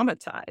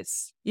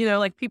traumatized,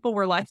 like people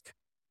were like,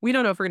 we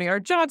don't know if we're going to get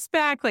our jobs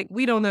back. Like,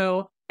 we don't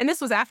know. And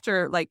this was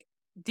after like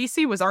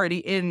DC was already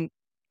in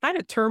kind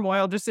of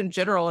turmoil just in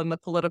general in the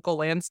political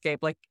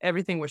landscape. Like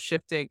everything was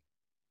shifting.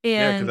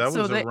 Yeah, because And that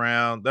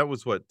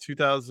was what,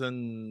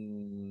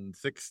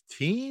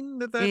 2016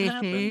 that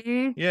happened?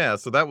 Mhm. Yeah,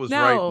 so that was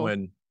right No,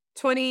 when,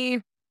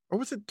 20, or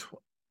was it?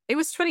 it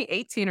was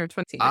 2018 or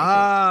 2019.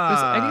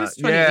 I think it was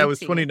 2018. Yeah, it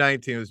was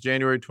 2019. It was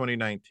January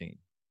 2019.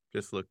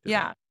 Just looked it up.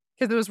 Yeah,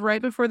 because it was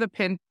right before the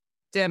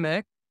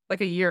pandemic,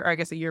 like a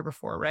year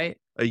before, right?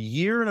 A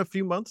year and a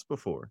few months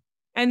before.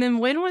 And then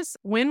when was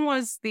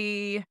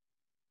the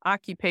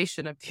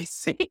occupation of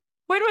DC?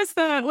 When was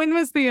the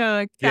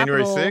January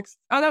Capitol? 6th?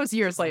 Oh, that was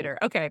years later.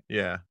 Okay.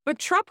 Yeah. But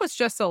Trump was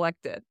just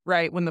elected,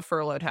 right? When the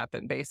furloughed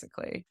happened,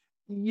 basically.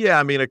 Yeah,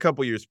 I mean, a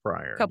couple years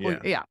prior.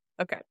 Yeah.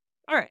 Okay.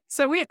 All right.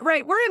 So we're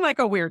in like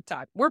a weird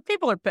time where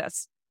people are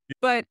pissed,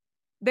 but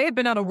they had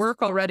been out of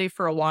work already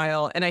for a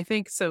while. And I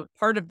think so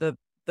part of the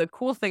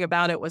cool thing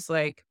about it was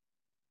like,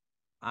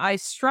 I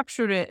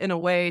structured it in a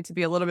way to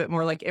be a little bit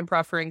more like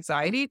improv for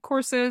anxiety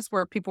courses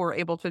where people were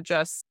able to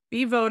just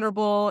be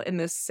vulnerable in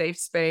this safe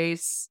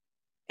space.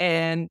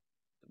 And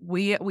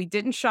we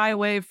didn't shy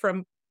away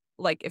from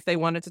like if they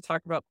wanted to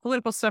talk about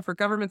political stuff or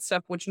government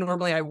stuff, which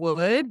normally I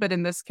would. But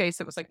in this case,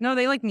 it was like, no,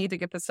 they like need to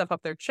get this stuff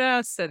off their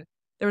chests. And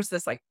there was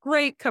this like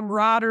great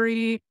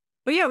camaraderie.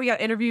 But yeah, we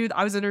got interviewed.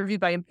 I was interviewed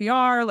by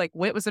NPR. Like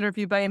WIT was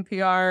interviewed by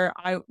NPR.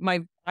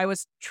 I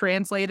was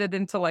translated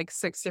into like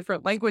 6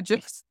 different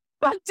languages.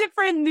 But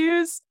different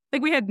news.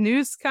 Like we had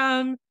news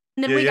come.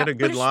 And then we got a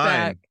good pushback.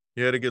 line.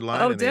 You had a good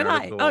line. Oh, in the did I?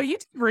 article. Oh, you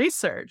did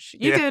research.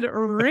 You did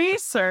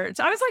research.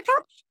 I was like, how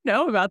did you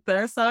know about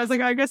this? I was like,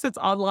 I guess it's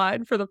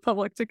online for the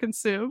public to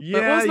consume. Yeah,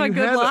 but what was my you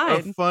good had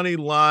line? a funny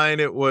line.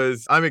 It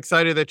was, I'm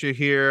excited that you're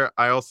here.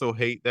 I also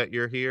hate that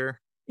you're here.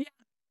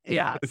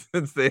 Yeah.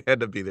 Since they had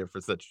to be there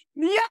for such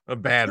a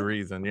bad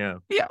reason. Yeah.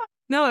 Yeah.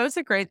 No, it was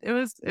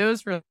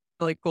really,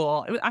 really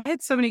cool. I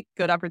had so many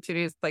good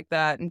opportunities like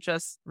that and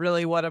just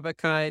really one of a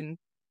kind.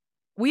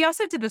 We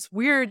also did this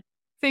weird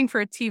thing for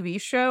a TV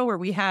show where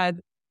we had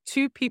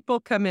 2 people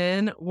come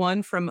in,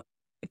 one from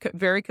a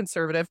very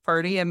conservative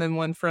party and then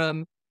one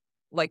from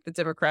like the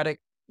Democratic,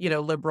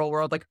 liberal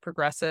world, like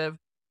progressive.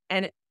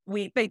 And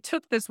they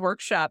took this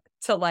workshop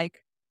to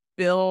like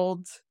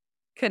build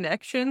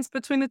connections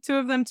between the 2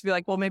 of them to be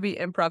like, well, maybe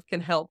improv can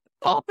help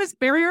solve this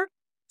barrier.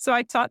 So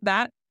I taught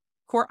that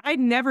core. I'd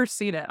never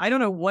seen it. I don't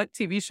know what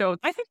TV show.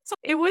 I think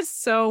it was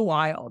so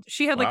wild.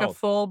 She had like a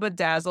full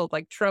bedazzled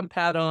like Trump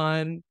hat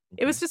on.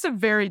 It was just a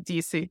very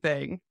DC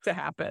thing to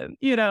happen,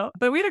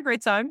 but we had a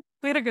great time.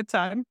 We had a good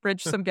time,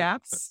 bridged some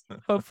gaps,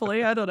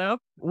 hopefully. I don't know.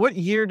 What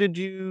year did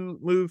you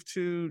move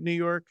to New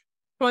York?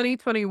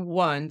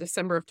 2021,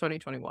 December of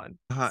 2021.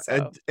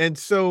 So. And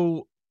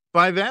so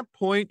by that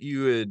point,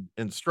 you had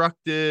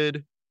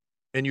instructed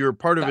and you were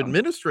part of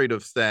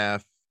administrative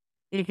staff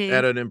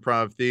at an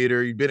improv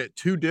theater. You've been at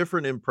 2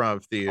 different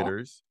improv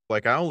theaters.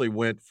 Like I only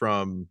went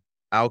from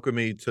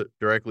Alchemy to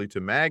directly to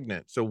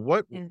Magnet. So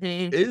what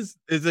Mhm. is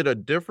it a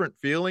different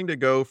feeling to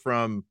go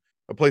from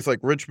a place like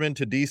Richmond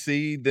to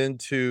DC then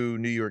to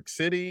New York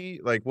City?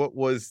 Like what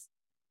was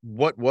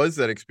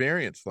that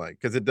experience like?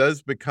 Because it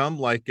does become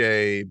like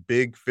a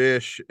big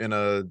fish in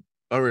a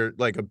or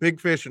like a big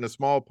fish in a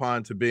small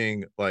pond to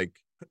being like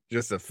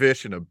just a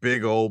fish in a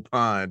big old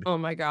pond. Oh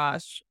my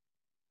gosh.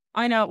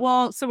 I know.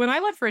 Well, so when I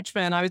left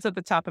Richmond, I was at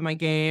the top of my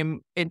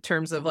game in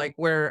terms of like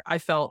where I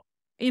felt,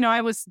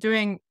 I was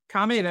doing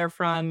comedy there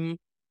from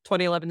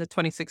 2011 to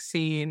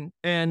 2016.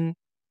 And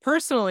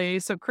personally,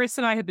 so Chris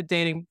and I had been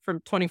dating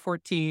from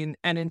 2014.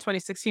 And in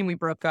 2016, we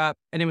broke up.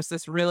 And it was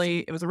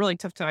it was a really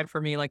tough time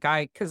for me.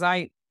 Cause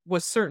I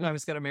was certain I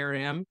was going to marry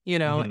him,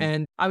 Mhm.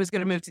 and I was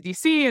going to move to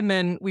DC. And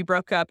then we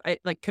broke up.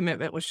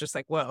 Commitment was just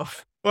like, whoa.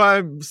 Well,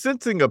 I'm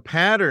sensing a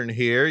pattern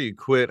here. You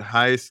quit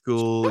high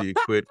school, you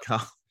quit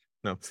college.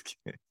 No, I'm just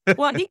kidding.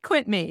 Well, he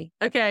quit me.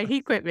 Okay,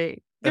 he quit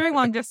me. Doing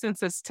long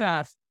distance is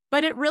tough,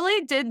 but it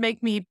really did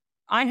make me.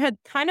 I had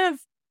kind of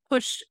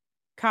pushed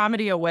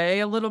comedy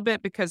away a little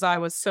bit because I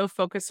was so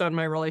focused on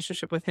my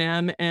relationship with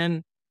him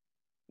and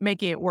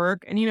making it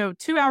work. And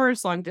 2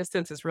 hours long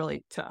distance is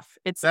really tough.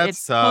 It's That's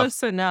it's tough.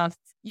 close enough.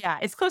 Yeah,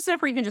 it's close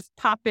enough where you can just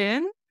pop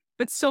in,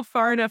 but still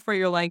far enough where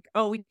you're like,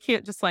 oh, we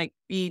can't just like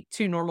be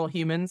two normal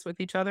humans with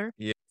each other.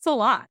 Yeah. It's a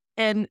lot,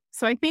 and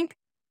so I think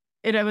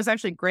it was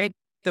actually great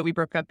that we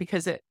broke up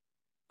because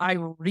I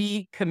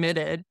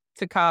recommitted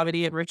to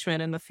comedy in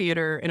Richmond and the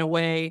theater in a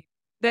way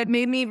that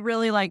made me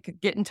really like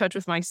get in touch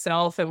with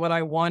myself and what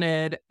I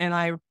wanted. And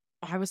I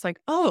was like,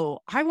 oh,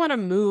 I want to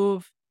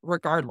move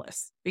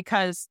regardless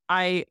because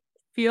I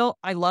feel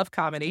I love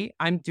comedy.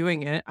 I'm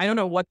doing it. I don't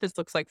know what this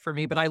looks like for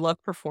me, but I love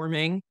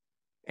performing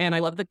and I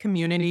love the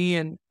community.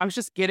 And I was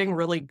just getting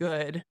really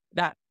good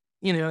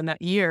in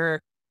that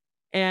year.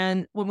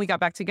 And when we got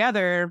back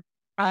together,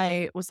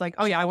 I was like,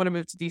 oh yeah, I want to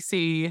move to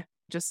DC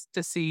just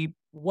to see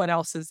what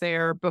else is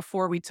there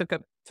before we took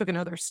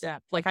another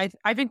step. Like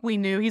I think we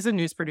knew he's a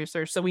news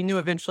producer, so we knew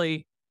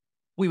eventually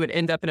we would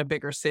end up in a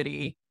bigger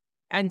city.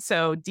 And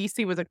so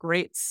DC was a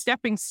great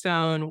stepping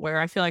stone where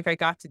I feel like I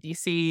got to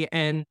DC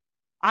and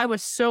I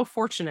was so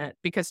fortunate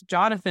because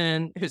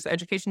Jonathan, who's the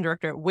education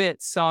director at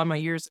WIT, saw my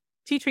years of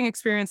teaching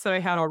experience that I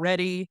had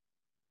already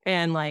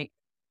and like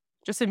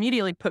just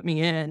immediately put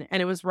me in.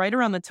 And it was right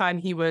around the time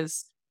he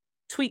was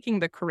tweaking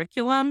the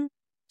curriculum.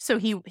 So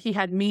he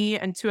had me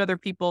and two other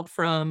people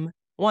from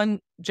one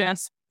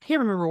Jess, I can't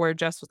remember where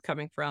Jess was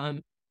coming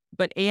from,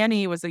 but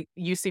Annie was a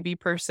UCB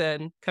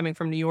person coming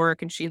from New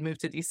York and she had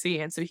moved to DC.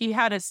 And so he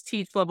had us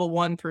teach level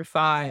 1 through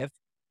 5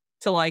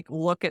 to like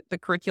look at the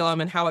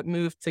curriculum and how it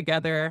moved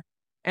together.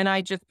 And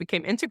I just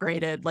became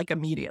integrated like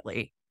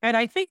immediately. And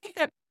I think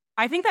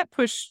that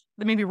pushed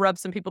maybe rubbed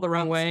some people the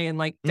wrong way and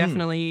like Mm,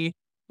 definitely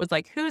was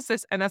like, who's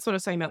this? And that's what I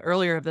was saying about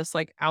earlier of this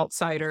like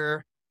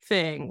outsider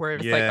thing where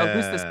it's like, oh,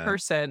 who's this yeah.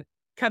 person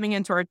coming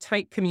into our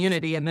tight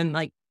community and then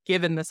like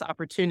given this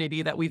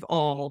opportunity that we've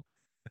all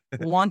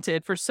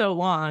wanted for so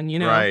long.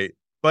 Right.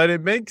 But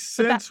it makes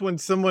But that, sense when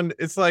someone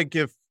it's like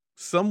if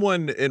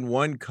someone in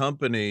one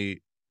company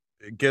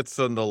gets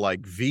on the,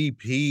 like,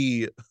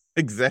 VP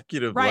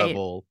executive right.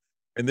 level,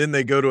 and then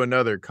they go to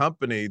another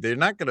company, they're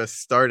not gonna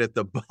start at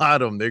the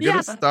bottom, they're gonna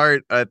Yeah.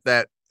 start at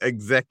that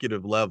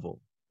executive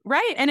level.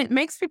 Right. And it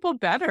makes people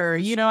better.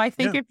 I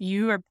think Yeah, if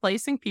you are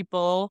placing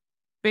people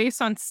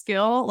based on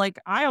skill, like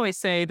I always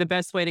say, the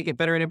best way to get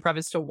better at improv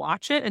is to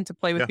watch it and to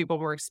play with yeah, people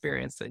more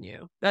experienced than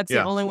you. That's the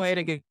yeah. only way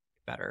to get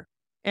better.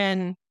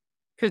 And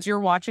because you're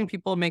watching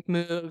people make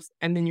moves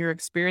and then you're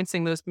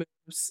experiencing those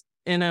moves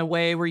in a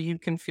way where you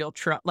can feel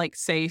like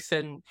safe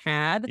and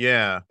had.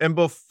 Yeah, and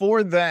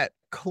before that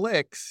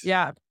clicks,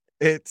 Yeah.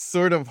 it's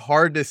sort of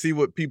hard to see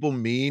what people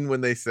mean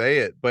when they say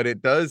it, but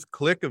it does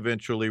click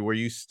eventually where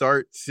you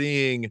start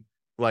seeing,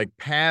 like,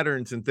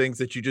 patterns and things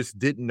that you just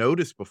didn't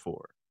notice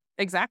before.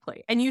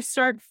 Exactly. And you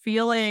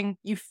feel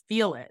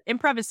it.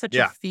 Improv is such a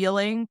Yeah,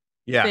 feeling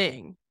yeah,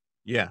 thing.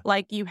 yeah.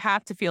 Like you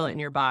have to feel it in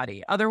your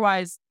body.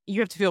 Otherwise, you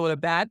have to feel what a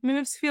bad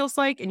move feels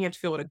like and you have to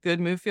feel what a good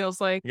move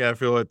feels like. You gotta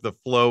feel what the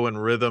flow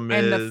and rhythm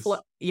And the flow,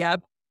 is.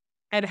 yep.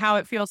 And how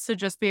it feels to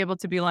just be able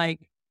to be like,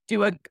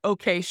 do a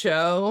okay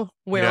show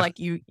where Yeah, like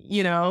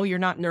you're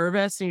not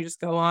nervous and you just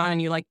go on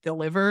and you like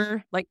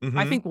deliver. Like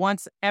I mhm. think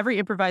once every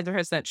improviser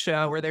has that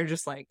show where they're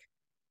just like,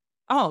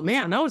 oh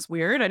man, that was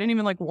weird. I didn't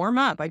even like warm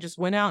up. I just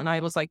went out and I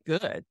was like,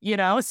 good.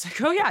 It's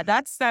like, oh yeah,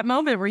 that's that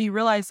moment where you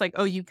realize like,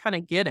 oh, you kind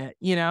of get it.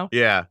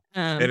 Yeah,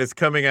 and Um, it's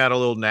coming out a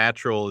little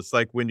natural. It's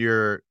like when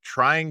you're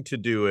trying to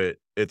do it,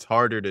 it's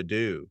harder to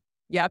do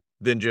yep.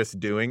 than just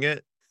doing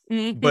it.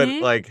 But, Hmm.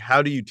 like,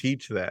 how do you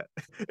teach that?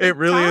 It It's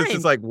really is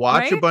just time, like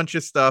watch a right? bunch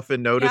of stuff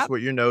and notice Yep.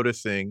 what you're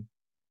noticing,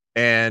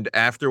 and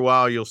after a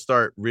while, you'll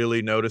start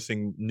really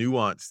noticing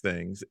nuanced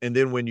things, and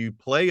then when you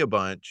play a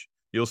bunch,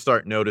 you'll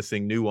start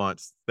noticing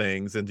nuanced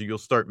things, and you'll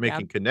start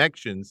Yep. making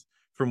connections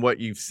from what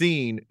you've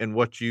seen and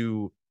what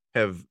you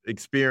have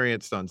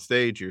experienced on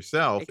stage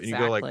yourself, and you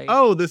go like, Exactly.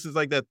 "Oh, this is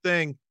like that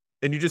thing,"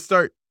 and you just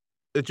start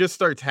it just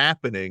starts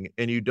happening,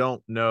 and you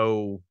don't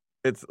know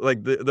It's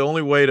like the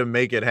only way to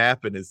make it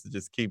happen is to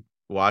just keep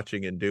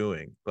watching and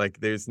doing. Like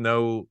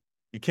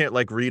you can't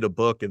like read a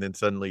book and then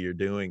suddenly you're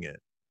doing it.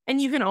 And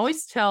you can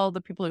always tell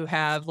the people who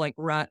have like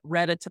read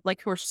it,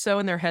 like who are so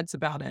in their heads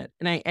about it.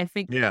 And I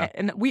think, Yeah.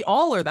 and we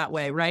all are that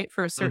way, right?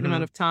 For a certain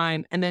amount of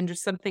time. And then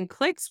just something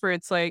clicks where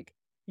it's like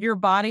your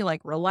body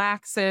like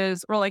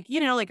relaxes, or like,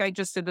 like I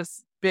just did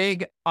this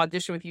big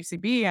audition with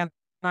UCB and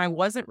I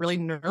wasn't really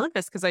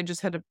nervous because I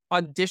just had to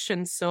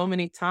audition so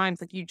many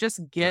times. Like you just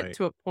get Right.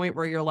 to a point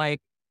where you're like,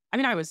 I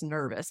mean, I was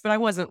nervous, but I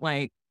wasn't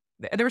like,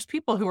 there was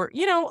people who were,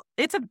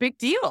 it's a big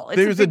deal. It's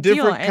There's a a big deal.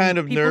 different kind And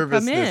of people come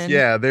nervousness. in.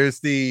 Yeah, there's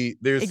the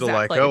like,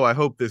 Exactly. oh, I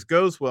hope this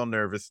goes well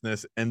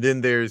nervousness. And then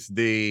there's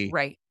the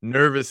Right.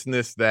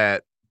 nervousness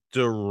that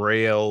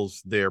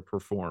derails their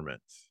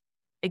performance,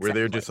 where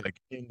they're Exactly. just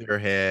like in their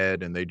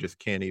head and they just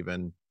can't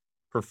even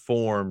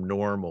perform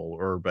normal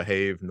or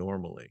behave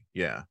normally.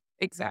 Yeah.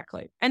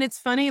 Exactly. And it's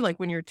funny, like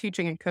when you're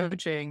teaching and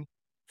coaching,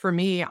 for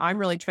me, I'm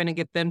really trying to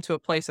get them to a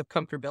place of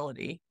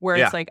comfortability where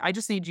it's Yeah. like, I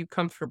just need you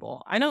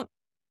comfortable.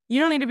 You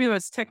don't need to be the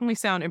most technically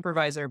sound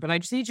improviser, but I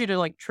just need you to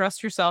like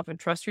trust yourself and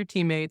trust your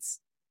teammates.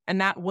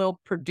 And that will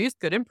produce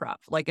good improv,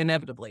 like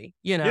inevitably.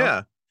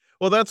 Yeah.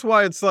 Well, that's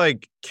why it's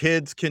like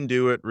kids can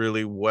do it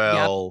really Yep.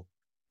 well,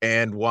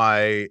 and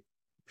why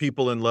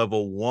people in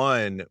level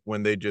 1,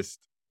 when they just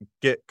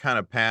get kind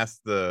of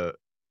past the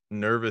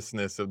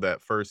nervousness of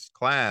that first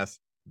class,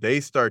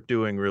 they start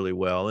doing really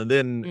well. And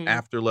then Mm,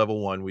 after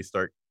level 1, we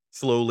start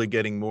slowly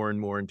getting more and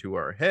more into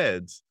our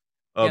heads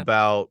yep.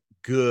 about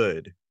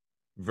good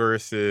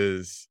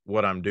versus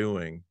what I'm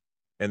doing.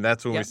 And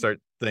that's when we Yep. start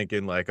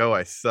thinking like, "Oh,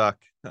 I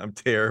suck. I'm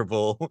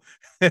terrible."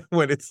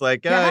 When it's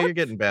like, Yeah. "Ah, you're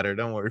getting better.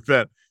 Don't worry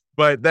about it."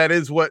 But that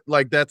is what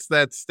like that's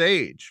that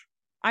stage.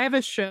 I have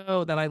a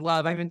show that I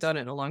love. I haven't done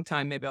it in a long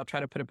time. Maybe I'll try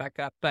to put it back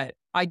up, but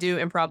I do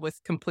improv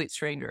with complete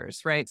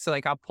strangers, right? So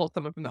like I'll pull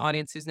someone from the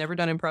audience who's never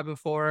done improv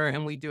before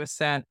and we do a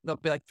set. There'll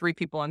be like 3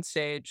 people on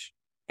stage.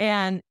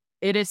 And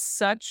it is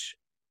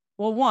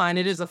one,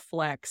 it is a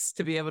flex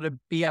to be able to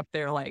be up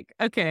there like,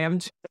 okay, I'm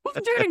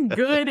doing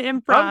good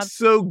I'm improv.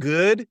 so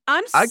good.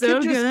 I'm I could so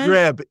just good.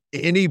 grab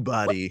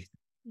anybody.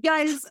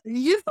 Guys,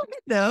 you don't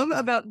know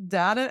about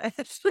Donna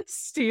and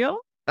Steele,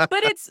 but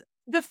it's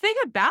the thing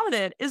about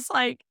it is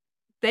like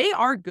they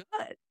are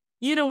good.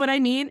 You know what I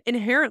mean?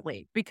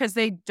 Inherently, because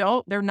they're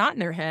not in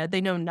their head.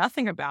 They know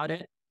nothing about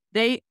it.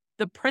 The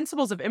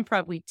principles of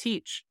improv we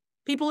teach,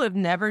 people who have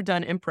never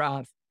done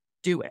improv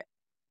do it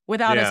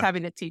without us Yeah.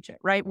 having to teach it,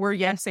 right? We're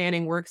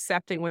yes-anding, we're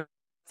accepting what's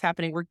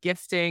happening, we're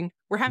gifting,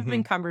 we're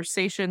having Mhm.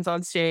 conversations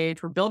on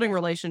stage, we're building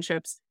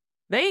relationships.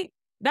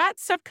 That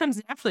stuff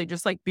comes naturally,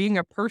 just like being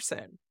a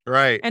person.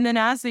 Right. And then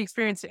as the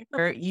experience,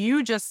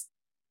 you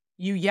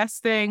yes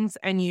things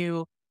and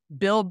you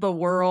build the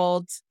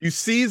world. You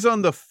seize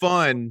on the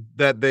fun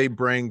that they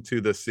bring to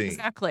the scene.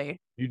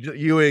 Exactly.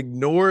 You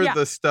ignore Yeah.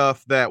 the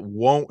stuff that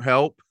won't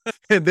help,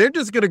 and they're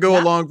just gonna go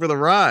Yeah. along for the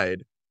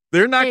ride.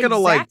 They're not gonna,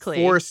 like, Exactly.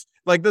 force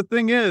like, the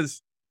thing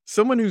is,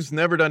 someone who's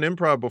never done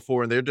improv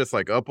before and they're just,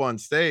 like, up on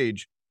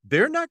stage,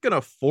 they're not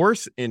gonna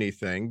force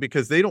anything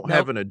because they don't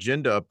have Nope. an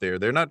agenda up there.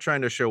 They're not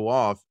trying to show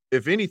off.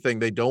 If anything,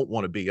 they don't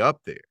wanna be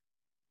up there.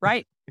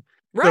 Right.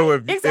 So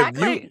Right.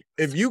 Exactly.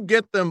 if you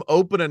get them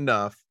open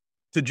enough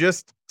to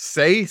just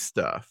say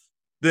stuff,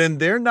 then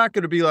they're not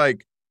gonna be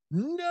like,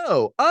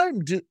 "No,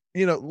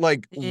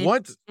 like, Mhm.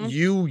 once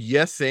you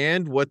yes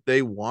and what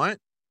they want,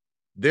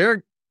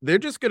 they're they're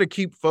just gonna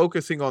keep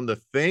focusing on the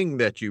thing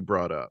that you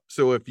brought up.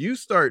 So if you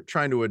start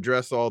trying to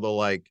address all the,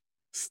 like,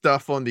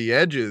 stuff on the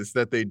edges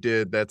that they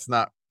did that's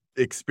not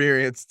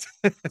experienced,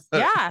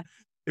 Yeah.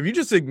 if you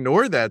just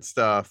ignore that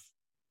stuff,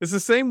 it's the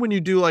same when you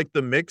do, like,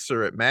 the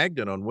mixer at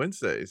Magnet on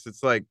Wednesdays.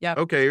 It's like, Yep.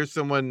 okay, here's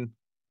someone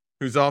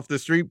who's off the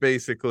street,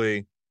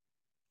 basically.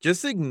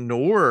 Just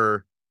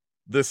ignore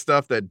the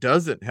stuff that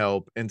doesn't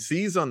help and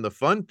seize on the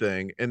fun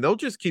thing, and they'll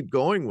just keep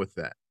going with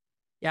that.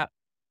 Yep.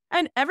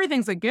 And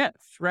everything's a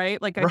gift,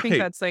 right? Like I think Right.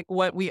 that's like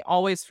what we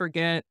always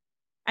forget.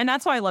 And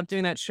that's why I love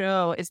doing that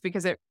show is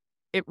because it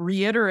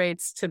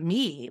reiterates to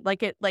me,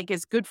 like it like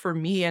is good for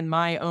me and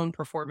my own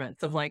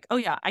performance of like, oh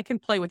yeah, I can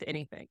play with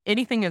anything.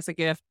 Anything is a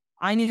gift.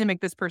 I need to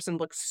make this person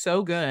look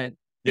so good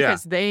Yeah.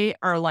 because they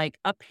are like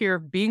up here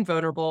being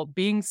vulnerable,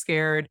 being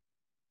scared.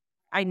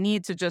 I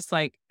need to just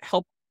like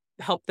help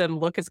them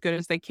look as good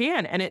as they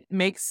can. And it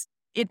makes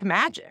it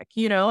magic.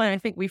 And I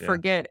think we Yeah.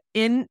 forget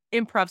in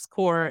improv's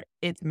core,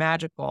 it's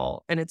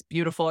magical and it's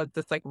beautiful. It's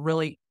this like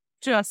really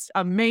just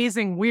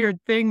amazing, weird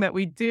thing that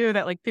we do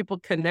that like people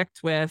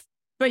connect with.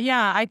 But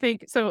yeah, I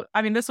think so.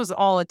 I mean, this was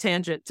all a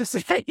tangent to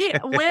say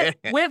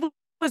Whit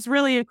was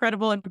really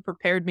incredible and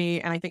prepared me.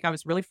 And I think I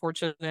was really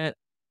fortunate.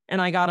 And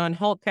I got on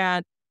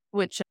Hellcat,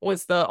 which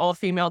was the all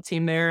female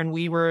team there. And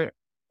we were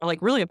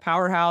like really a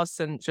powerhouse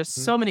and just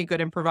Mhm. so many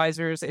good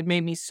improvisers. It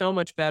made me so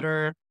much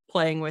better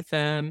playing with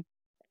them.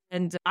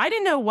 And I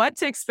didn't know what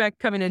to expect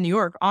coming to New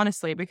York,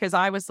 honestly, because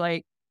I was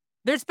like,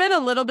 there's been a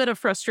little bit of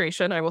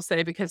frustration, I will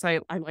say, because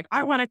I'm like,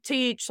 I want to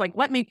teach, like,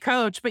 let me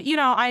coach. But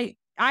I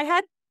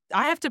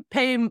have to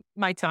pay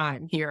my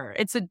time here.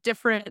 It's a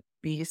different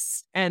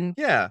beast. And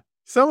Yeah.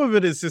 Some of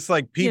it is just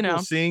like You people know?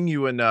 seeing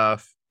you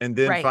enough and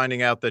then Right.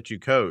 finding out that you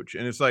coach.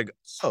 And it's like,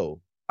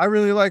 oh, I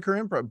really like her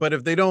improv. But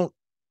if they don't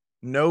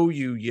know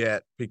you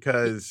yet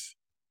because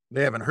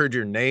they haven't heard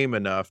your name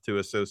enough to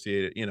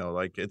associate it,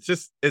 like it's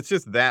just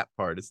that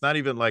part. It's not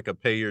even like a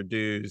pay your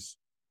dues,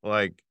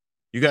 like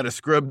you got to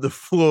scrub the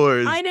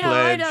floors I know,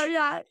 pledge.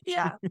 yeah,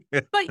 yeah.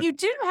 But you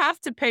do have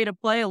to pay to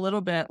play a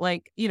little bit,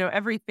 like,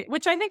 everything,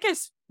 which I think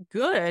is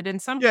good in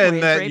some Yeah, and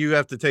ways, that right? you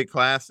have to take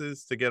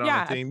classes to get on a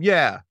Yeah, team.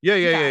 Yeah. Yeah,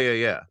 yeah, yeah, yeah. yeah,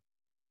 yeah.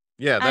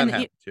 Yeah, that And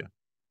happens, yeah.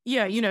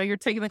 yeah, you're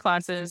taking the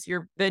classes,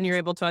 you're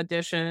able to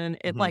audition.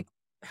 It Mhm. like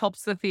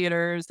helps the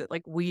theaters. It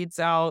like weeds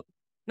out,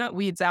 not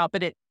weeds out,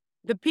 but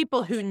the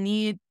people who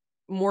need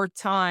more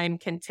time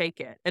can take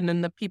it. And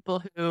then the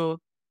people who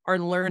are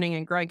learning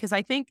and growing. Cause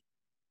I think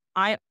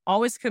I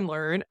always can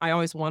learn. I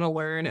always want to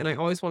learn and I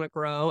always want to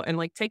grow. And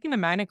like taking the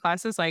magnet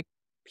classes, like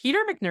Peter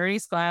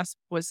McNerdy's class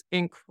was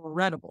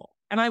incredible.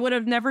 And I would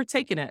have never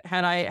taken it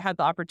had I had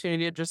the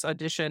opportunity to just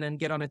audition and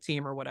get on a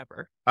team or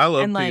whatever. I And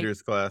love like,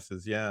 Peter's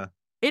classes, yeah.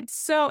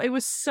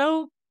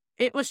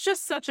 it was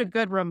just such a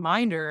good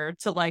reminder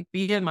to like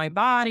be in my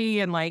body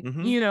and like,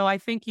 Mhm. I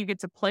think you get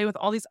to play with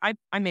all these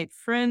I made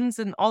friends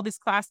in all these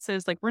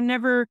classes. Like we're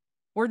never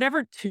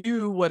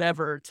too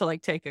whatever to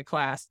like take a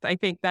class. I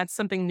think that's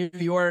something New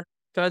York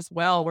does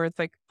well where it's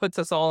like puts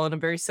us all in a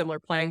very similar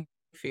playing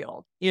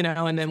field,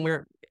 and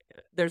then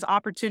there's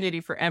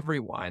opportunity for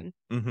everyone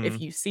if Mhm.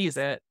 you seize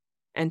it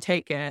and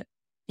take it.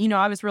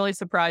 I was really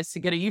surprised to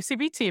get a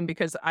UCB team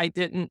because I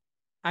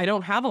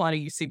don't have a lot of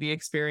UCB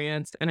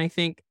experience. And I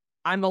think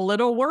I'm a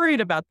little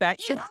worried about that.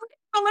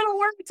 A little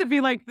worried to be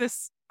like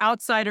this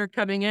outsider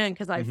coming in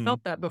because I Mhm.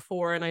 felt that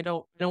before and I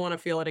don't want to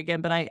feel it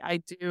again. But I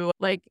do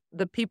like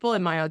the people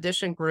in my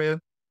audition group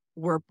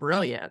were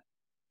brilliant.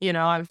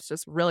 I was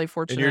just really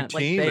And your fortunate.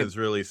 Like team is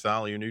really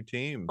solid, your new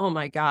team. oh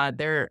my God,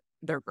 they're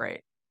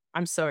great.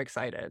 I'm so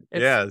excited.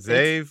 Yeah, It's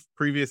Zave,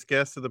 previous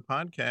guest of the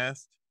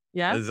podcast,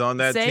 yeah. is on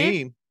that Zave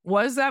team.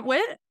 was that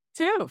wit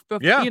too.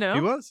 Yeah,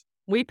 he was.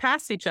 We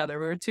passed each other.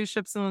 We were two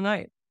ships in the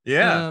night.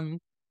 Yeah. Um,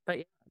 but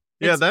yeah,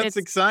 Yeah, that's it's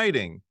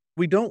exciting.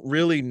 We don't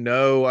really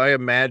know. I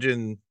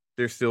imagine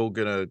they're still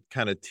gonna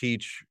kinda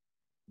teach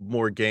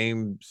more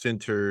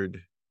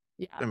game-centered.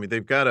 I yeah. mean,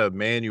 they've got a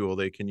manual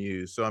they can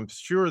use, so I'm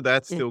sure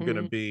that's still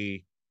gonna Hmm.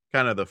 be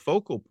kinda the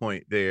focal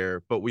point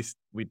there, but we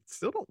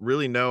still don't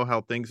really know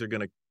how things are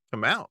gonna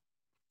come out.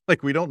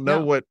 Like, we don't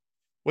know No, what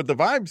the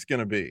vibe's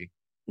gonna be.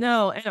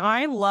 no, and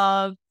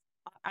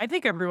I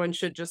think everyone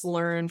should just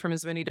learn from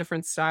as many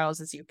different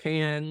styles as you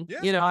can.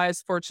 Yeah. I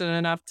was fortunate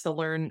enough to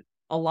learn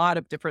a lot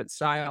of different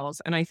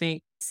styles, and I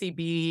think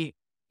CB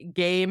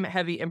game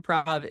heavy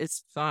improv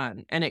is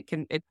fun, and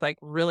it's like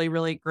really,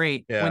 really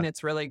great when Yeah.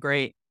 it's really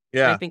great.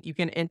 And I Yeah. think you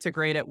can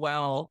integrate it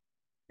well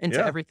into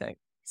Yeah. everything.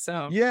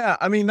 So Yeah,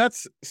 I mean,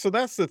 that's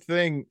the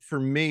thing for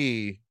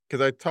me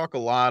because I talk a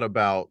lot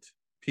about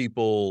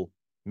people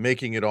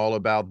making it all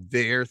about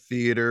their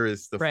theater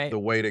is right. the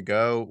way to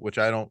go, which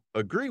I don't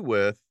agree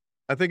with.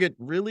 I think it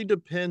really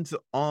depends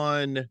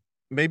on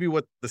maybe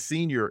what the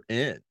scene you're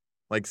in.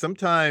 Like,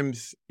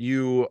 sometimes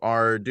you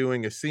are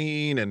doing a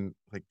scene and,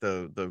 like,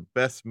 the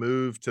best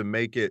move to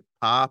make it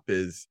pop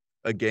is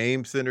a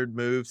game-centered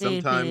move.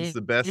 Sometimes Hmm.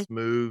 the best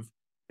move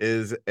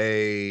is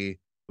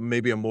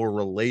maybe a more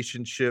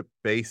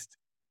relationship-based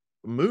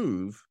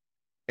move.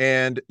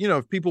 And,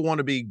 if people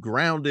wanna be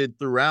grounded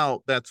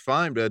throughout, that's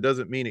fine, but it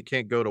doesn't mean it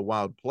can't go to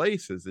wild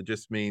places. It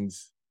just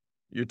means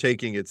you're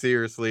taking it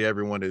seriously,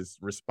 everyone is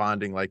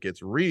responding like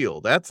it's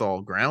real. That's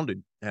all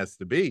grounded has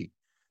to be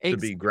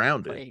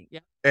grounded. Exactly. Yeah.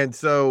 And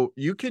so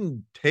you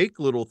can take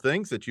little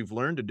things that you've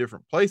learned in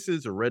different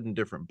places or read in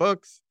different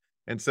books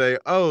and say,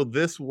 "Oh,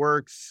 this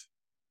works.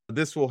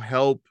 This will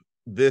help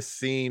this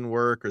scene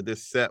work or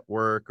this set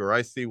work, or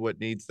I see what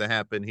needs to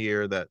happen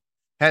here that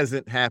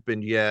hasn't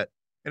happened yet."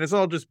 And it's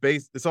all just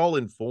it's all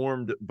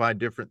informed by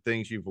different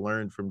things you've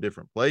learned from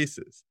different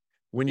places.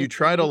 When you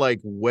try to Hmm. like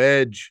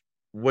wedge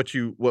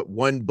what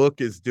one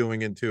book is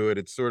doing into it,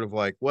 it's sort of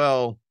like,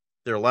 well,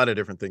 there are a lot of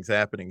different things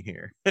happening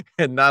here.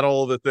 And not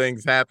all the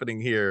things happening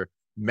here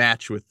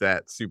match with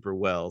that super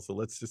well. So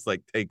let's just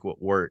like take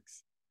what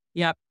works.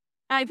 Yep.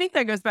 I think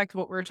that goes back to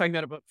what we were talking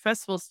about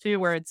festivals too,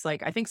 where it's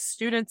like I think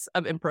students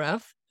of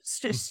improv,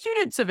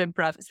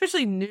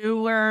 especially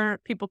newer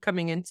people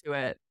coming into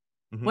it,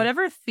 Mhm.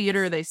 whatever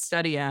theater they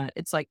study at,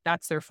 it's like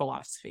that's their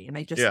philosophy, and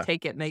they just Yeah.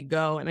 take it and they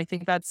go. And I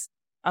think that's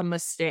a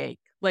mistake.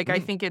 Like I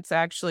Mm. think it's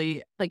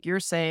actually like you're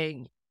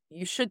saying,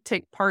 you should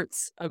take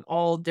parts of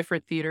all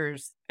different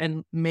theaters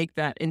and make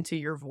that into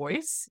your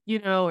voice,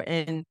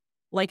 and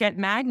like at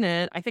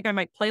Magnet, I think I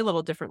might play a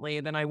little differently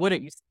than I would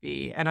at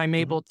UCB. And I'm Mhm.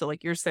 able to,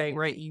 like you're saying,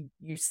 right? You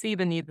see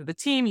the needs of the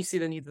team, you see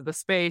the needs of the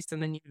space,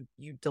 and then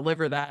you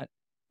deliver that.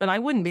 But I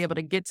wouldn't be able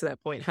to get to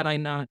that point had I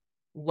not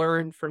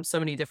learned from so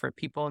many different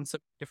people and so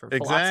different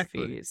Exactly.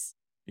 philosophies.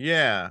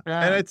 Yeah,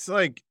 and Yeah. it's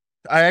like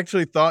I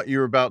actually thought you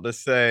were about to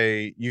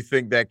say you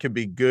think that could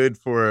be good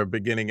for a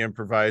beginning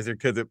improviser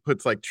because it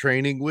puts, like,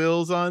 training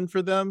wheels on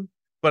for them,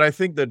 but I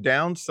think the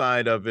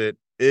downside of it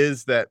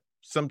is that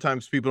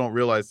sometimes people don't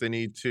realize they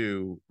need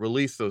to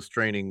release those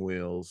training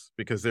wheels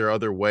because there are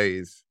other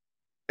ways.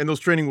 And those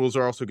training wheels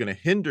are also going to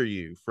hinder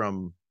you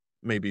from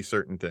maybe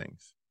certain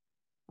things.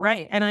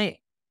 Right. And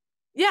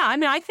yeah, I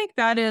mean, I think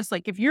that is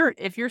like, if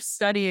you're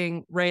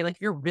studying, right, like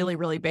you're really,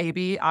 really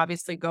baby,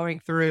 obviously going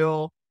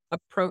through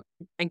approach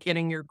and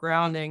getting your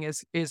grounding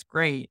is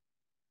great.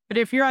 But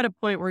if you're at a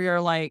point where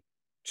you're like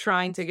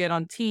trying to get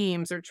on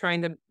teams or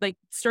trying to like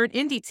start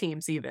indie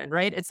teams even,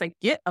 right? It's like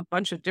get a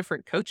bunch of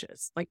different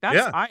coaches. Like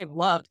Yeah. I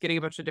loved getting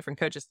a bunch of different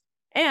coaches.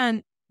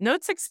 And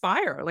notes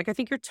expire. Like I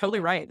think you're totally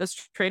right. Those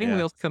training Yeah.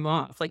 wheels come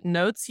off. Like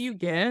notes you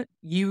get,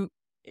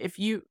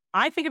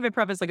 I think of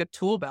improv as like a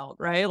tool belt,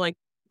 right? Like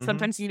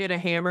sometimes you need a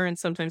hammer and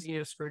sometimes you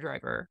need a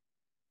screwdriver.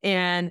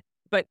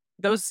 But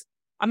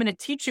I'm going to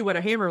teach you what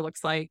a hammer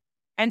looks like.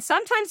 And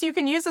sometimes you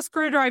can use a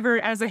screwdriver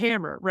as a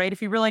hammer, right?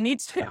 If you really need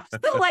to.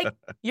 So like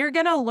you're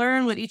going to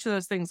learn what each of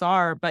those things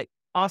are, but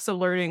also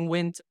learning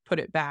when to put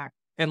it back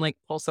and like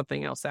pull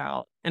something else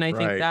out. And I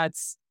think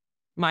that's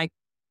my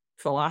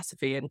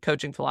philosophy and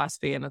coaching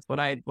philosophy. And that's what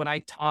when I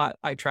taught,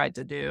 I tried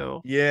to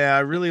do. Yeah, I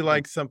really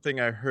like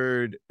something I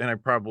heard, and I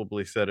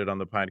probably said it on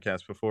the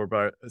podcast before,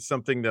 but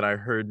something that I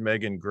heard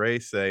Megan Gray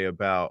say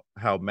about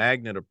how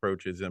Magnet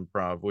approaches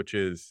improv, which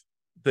is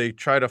they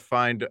try to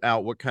find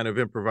out what kind of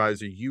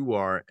improviser you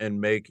are and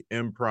make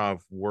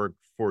improv work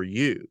for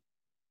you,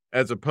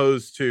 as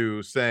opposed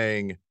to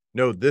saying,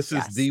 no, this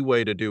is the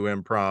way to do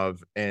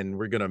improv, and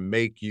we're going to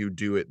make you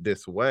do it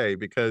this way,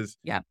 because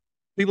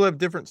people have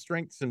different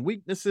strengths and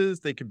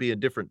weaknesses. They could be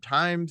at different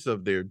times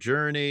of their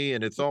journey.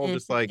 And it's all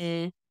just like,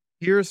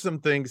 here's some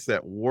things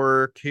that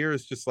work.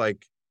 Here's just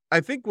like, I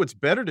think what's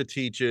better to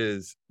teach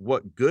is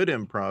what good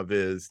improv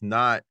is,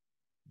 not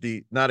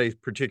a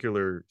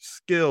particular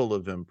skill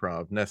of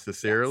improv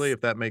necessarily, if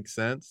that makes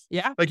sense.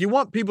 Yeah. Like you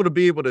want people to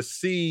be able to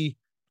see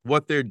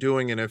what they're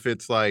doing. And if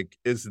it's like,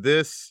 is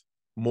this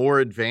more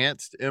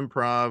advanced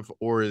improv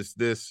or is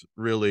this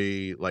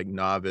really like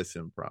novice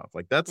improv?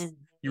 Like that's,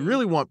 you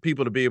really want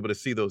people to be able to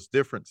see those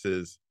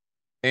differences.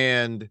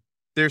 And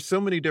there's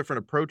so many different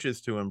approaches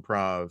to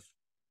improv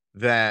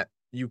that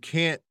you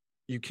can't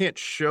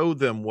show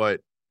them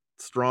what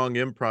strong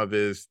improv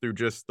is through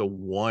just the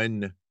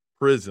one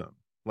prism.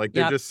 Like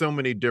there's just so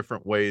many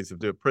different ways of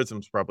doing.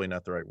 Prism's probably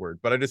not the right word,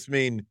 but I just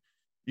mean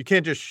you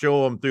can't just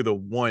show them through the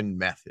one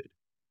method.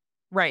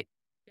 Right.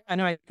 I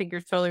know. I think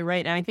you're totally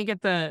right. And I think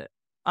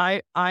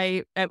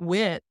at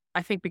WIT,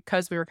 I think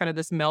because we were kind of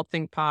this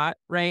melting pot,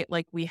 right?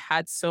 Like we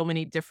had so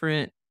many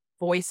different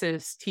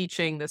voices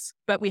teaching this,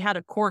 but we had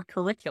a core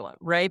curriculum,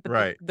 right?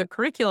 But the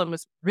curriculum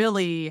was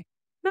really,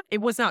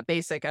 it was not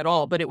basic at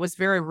all, but it was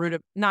very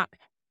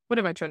what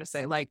am I trying to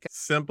say? Like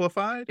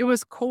simplified? It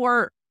was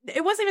core.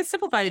 It wasn't even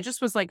simplified. It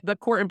just was like the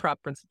core improv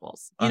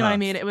principles. You know what I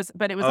mean? It was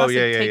also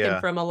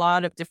taken from a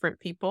lot of different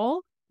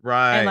people.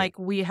 Right. And like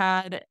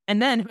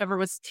and then whoever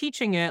was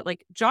teaching it,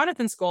 like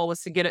Jonathan's goal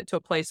was to get it to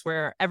a place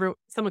where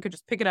someone could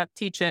just pick it up,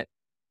 teach it,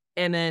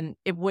 and then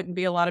it wouldn't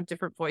be a lot of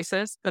different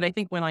voices. But I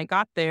think when I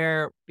got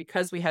there,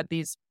 because we had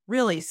these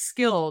really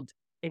skilled,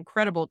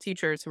 incredible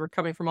teachers who were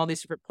coming from all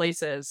these different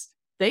places,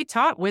 they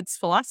taught WIT's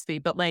philosophy,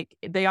 but like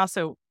they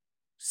also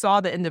saw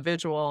the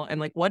individual and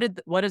like, what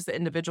does the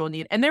individual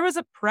need? And there was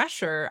a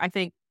pressure, I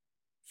think,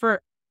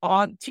 for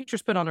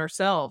teachers put on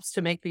ourselves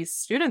to make these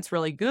students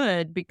really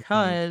good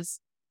because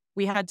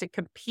we had to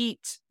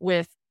compete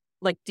with,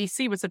 like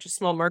DC was such a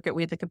small market.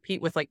 We had to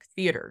compete with like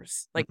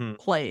theaters, like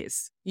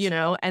plays,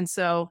 and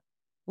so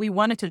we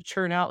wanted to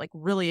churn out like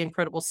really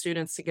incredible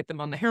students to get them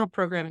on the Herald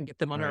program and get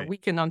them on our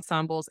weekend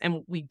ensembles.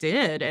 And we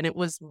did. And it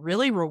was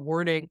really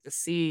rewarding to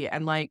see.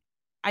 And like,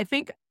 I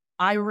think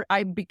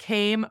I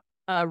became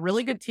a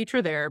really good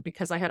teacher there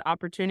because I had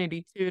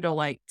opportunity to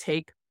like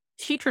take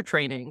teacher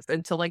trainings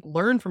and to like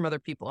learn from other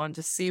people and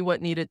to see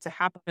what needed to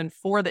happen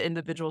for the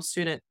individual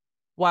student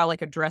while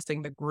like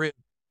addressing the group.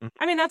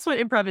 I mean, that's what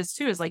improv is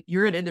too, is like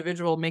you're an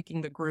individual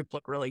making the group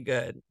look really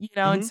good,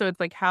 And so it's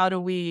like, how do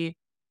we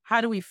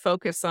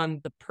focus on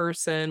the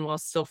person while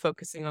still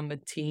focusing on the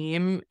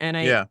team and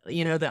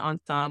the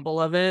ensemble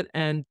of it.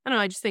 And I don't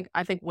know,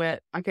 I think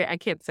WIT, I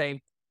can't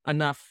say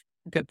enough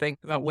good things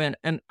about WIT.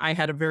 And I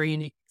had a very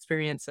unique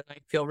experience and I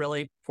feel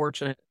really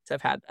fortunate to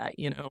have had that,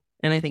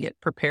 and I think it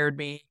prepared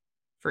me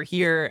for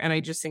here. And I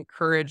just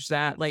encourage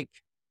that, like,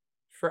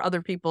 for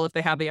other people, if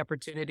they have the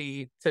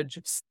opportunity to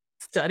just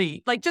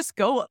study, like just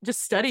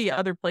study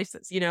other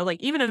places, like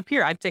even up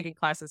here, I've taken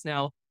classes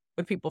now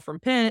with people from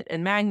Pitt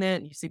and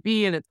Magnet and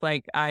UCB. And it's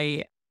like,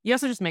 you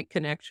also just make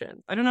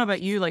connections. I don't know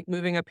about you, like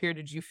moving up here,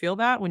 did you feel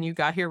that when you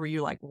got here? Were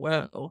you like,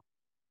 whoa,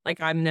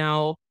 like I'm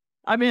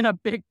in a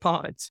big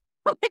pond.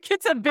 Like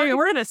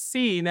we're in a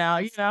sea now,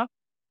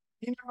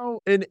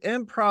 in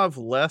improv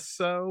less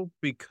so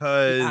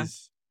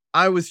because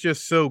I was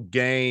just so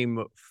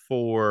game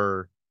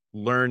for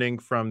learning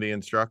from the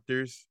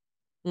instructors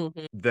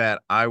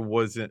that I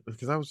wasn't,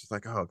 because I was just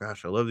like, oh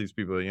gosh, I love these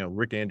people.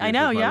 Rick Andrews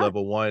was my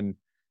level one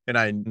and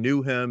I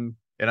knew him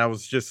and I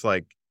was just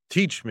like,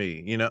 teach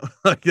me,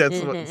 like that's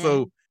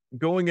so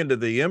going into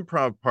the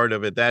improv part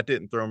of it, that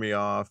didn't throw me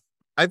off.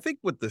 I think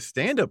with the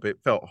stand-up, it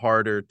felt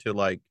harder to,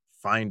 like,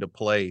 find a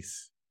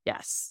place.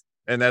 Yes.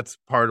 And that's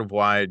part of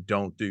why I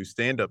don't do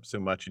stand-up so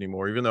much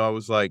anymore, even though I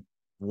was, like,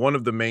 one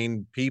of the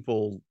main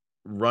people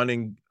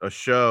running a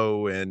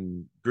show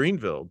in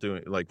Greenville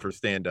doing like, for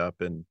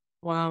stand-up and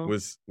Wow.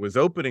 was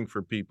opening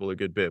for people a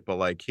good bit, but,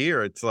 like,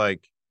 here, it's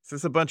like, it's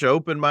just a bunch of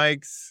open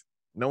mics,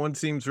 no one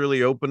seems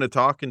really open to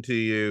talking to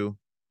you,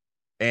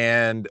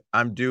 and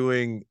I'm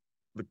doing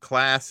the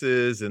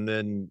classes and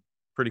then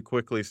pretty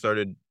quickly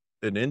started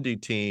an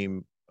indie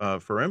team,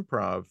 for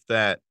improv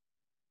that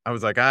I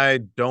was like, I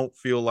don't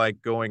feel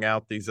like going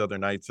out these other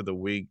nights of the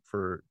week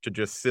to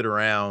just sit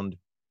around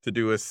to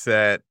do a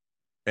set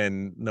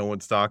and no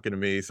one's talking to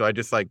me. So I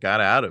just like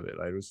got out of it.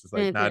 I was just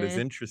like not as Mhm.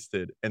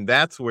 interested. And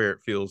that's where it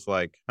feels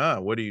like, huh,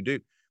 what do you do?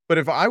 But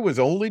if I was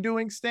only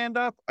doing stand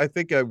up, I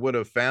think I would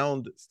have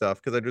found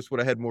stuff because I just would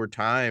have had more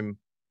time to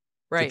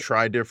Right.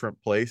 try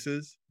different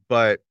places.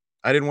 But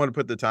I didn't want to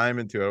put the time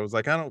into it. I was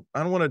like, I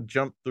don't want to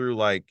jump through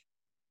like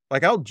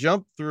I'll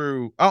jump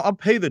through I'll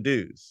pay the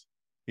dues,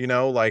 you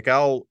know, like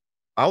I'll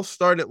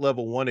start at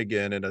level 1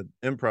 again in an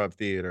improv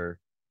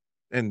theater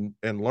and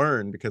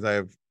learn because I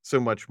have so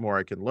much more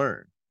I can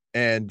learn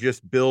and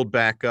just build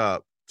back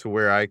up to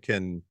where I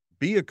can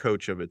be a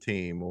coach of a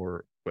team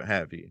or what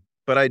have you.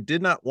 But I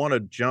did not want to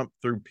jump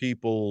through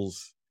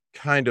people's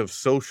kind of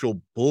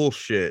social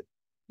bullshit.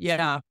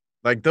 Yeah.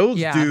 Like those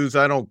Yeah. dues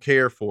I don't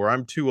care for.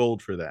 I'm too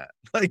old for that.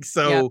 Like Yep.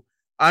 so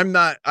I'm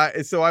not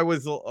so I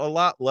was a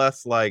lot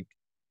less like,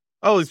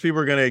 oh, these people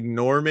are gonna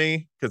ignore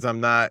me because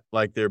I'm not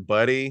like their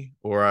buddy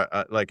or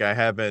like I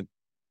haven't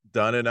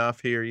done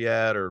enough here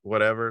yet or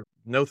whatever.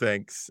 No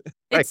thanks.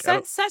 It's Like I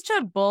don't. such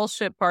a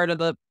bullshit part of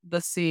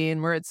the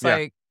scene where it's Yeah.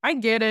 like, I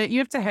get it. You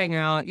have to hang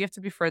out. You have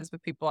to be friends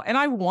with people. And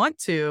I want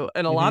to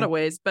in a lot Mhm. of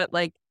ways, but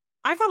like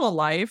I've got a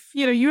life.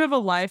 You have a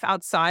life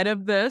outside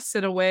of this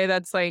in a way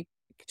that's like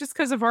just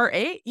because of our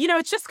age,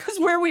 it's just because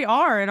where we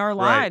are in our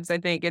Right. lives. I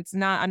think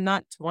I'm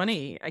not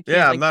 20. I can't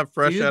Yeah, I'm like not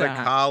fresh do out of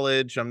that.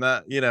 college. I'm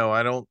not,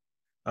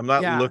 I'm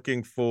not Yeah.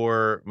 looking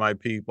for my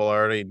people. I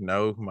already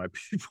know who my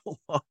people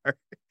are.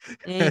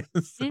 Mhm.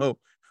 And so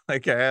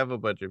like I have a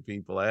bunch of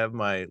people. I have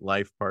my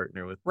life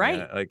partner with me.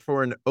 Right. Like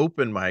for an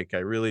open mic, I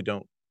really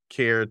don't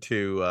care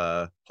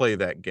to play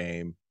that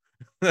game.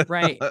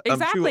 Right. I'm too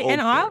Exactly.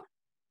 And old for it.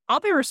 I'll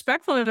be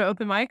respectful at an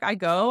open mic. I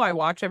go, I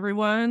watch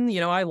everyone,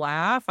 I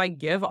laugh, I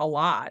give a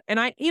lot. And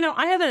I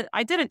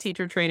did a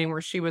teacher training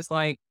where she was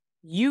like,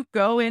 you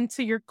go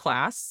into your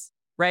class,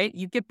 right?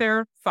 You get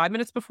there 5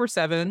 minutes before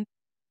 7,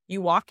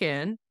 you walk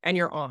in and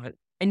you're on.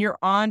 And you're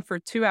on for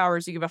 2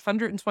 hours. You give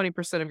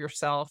 120% of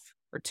yourself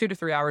or 2 to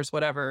 3 hours,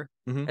 whatever.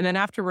 Mhm. And then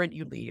afterward,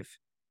 you leave.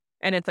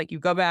 And it's like you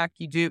go back,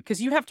 you do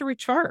because you have to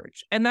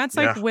recharge. And that's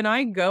like Yeah. when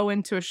I go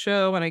into a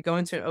show, when I go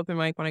into an open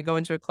mic, when I go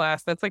into a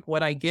class, that's like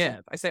what I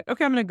give. I say,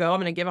 okay, I'm going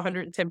to give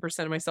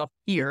 110% of myself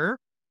here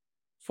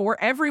for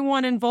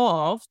everyone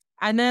involved.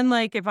 And then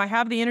like if I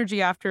have the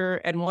energy after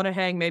and want to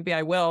hang, maybe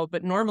I will.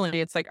 But normally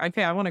it's like,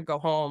 okay, I want to go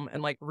home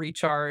and like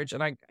recharge.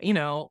 And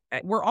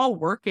we're all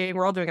working,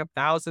 we're all doing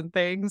 1,000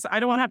 things. I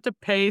don't want to have to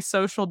pay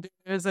social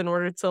dues in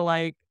order to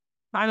like,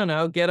 I don't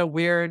know, get a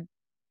weird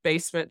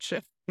basement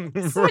shift.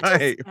 So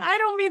Right. I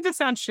don't mean to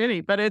sound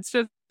shitty, but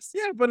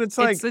Yeah, but it's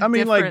it's like, a I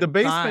mean, like the different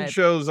basement vibe.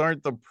 shows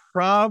aren't the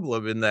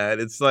problem in that.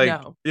 It's like,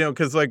 No,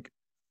 because like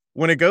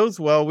when it goes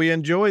well, we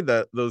enjoy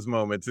those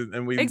moments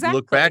and we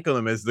look back exactly. on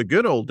them as the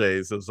good old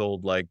days, those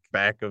old like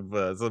back of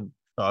some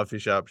coffee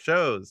shop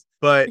shows.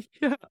 But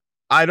Yeah,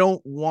 I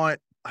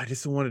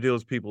just don't want to deal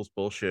with people's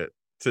bullshit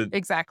to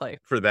exactly.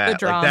 for The that. Like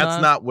that's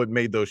drama. not what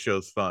made those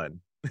shows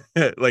fun.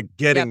 Like Yep,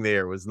 getting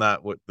there was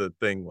not what the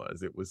thing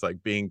was. It was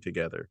like being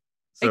together.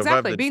 So if I have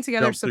exactly. to Being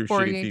together, jump through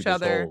supporting shitty each people's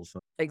other. holes,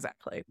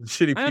 Exactly.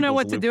 shitty I don't know people's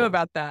what to do loopholes.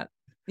 about that.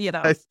 I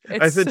I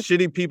It's said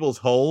shitty people's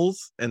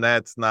holes, and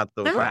that's not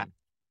the nah, one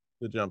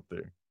to jump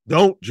through.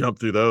 Don't jump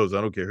through those.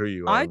 I don't care who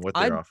you are I and what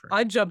I they're offering.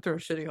 I jump through a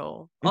shitty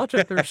hole. I'll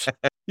jump through.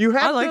 You I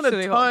have like done a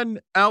shitty holes. ton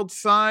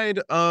outside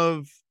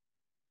of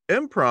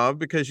improv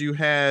because you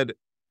had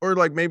or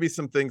like maybe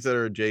some things that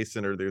are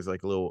adjacent or there's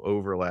like a little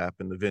overlap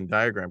in the Venn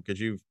diagram because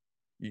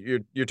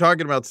you're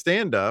talking about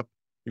stand up.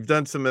 You've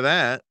done some of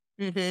that.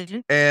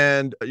 Mhm.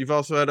 And you've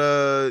also had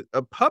a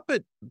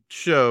puppet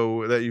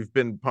show that you've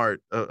been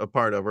a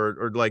part of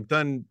or like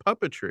done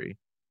puppetry.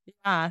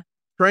 Yeah.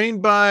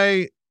 Trained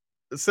by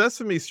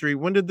Sesame Street.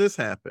 When did this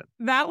happen?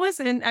 That was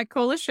in at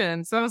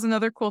Coalition. So that was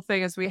another cool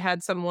thing is we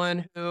had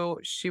someone who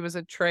she was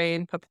a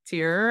trained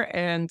puppeteer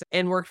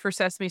and worked for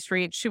Sesame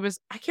Street.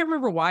 I can't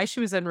remember why she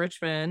was in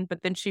Richmond,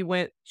 but then she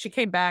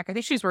came back. I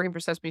think she's working for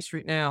Sesame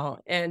Street now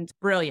and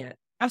brilliant.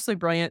 Absolutely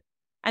brilliant.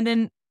 And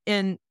then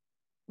in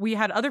we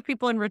had other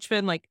people in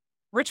Richmond, like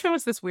Richmond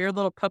was this weird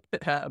little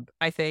puppet hub,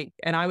 I think.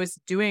 And I was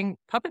doing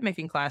puppet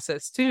making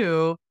classes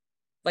too, Oh,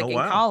 like in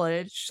wow.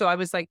 college. So I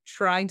was like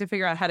trying to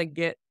figure out how to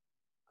get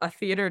a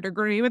theater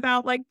degree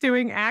without like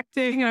doing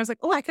acting. And I was like,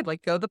 oh, I could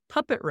like go the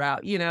puppet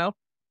route.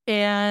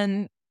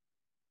 And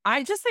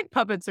I just think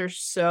puppets are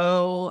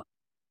so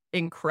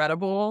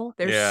incredible.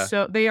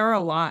 Yeah. They are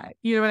alive.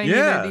 You know what I mean?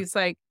 They're Yeah. these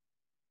like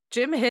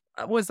Jim hit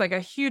was like a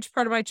huge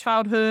part of my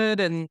childhood.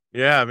 And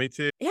Yeah, me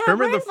too. yeah, Kermit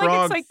the right. Like it's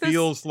Frog like this.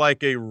 feels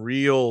like a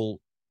real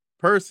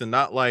person,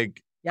 not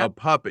like a Yep.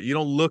 puppet. You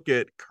don't look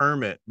at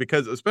Kermit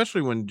because,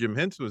 especially when Jim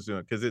Henson was doing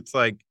it, because it's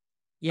like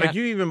Yeah.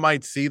 you even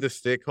might see the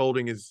stick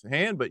holding his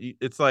hand, but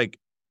it's like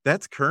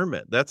that's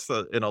Kermit. That's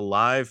an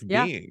alive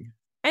Yeah. being.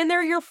 And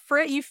they're your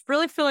friend. You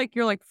really feel like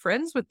you're like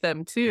friends with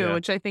them too, Yeah.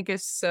 which I think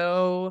is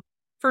so.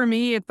 For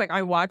me, it's like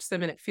I watch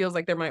them and it feels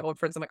like they're my old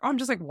friends. I'm like, oh, I'm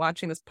just like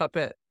watching this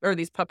puppet or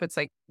these puppets,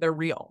 like they're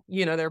real.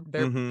 You know, they're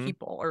Mhm.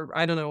 people, or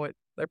I don't know what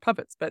they're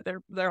puppets, but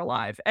they're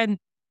alive. And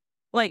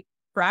like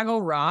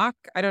Fraggle Rock.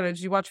 I don't know.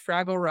 Did you watch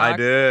Fraggle Rock? I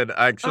did.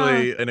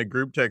 Actually, in a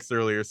group text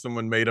earlier,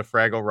 someone made a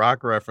Fraggle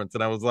Rock reference,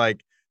 and I was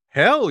like,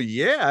 hell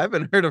yeah, I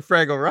haven't heard a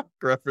Fraggle Rock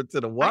reference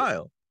in a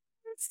while.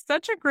 It's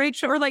such a great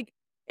show. Or like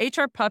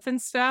HR Puffin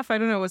Stuff. I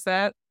don't know. Was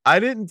that? I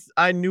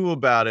knew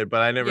about it,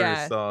 but I never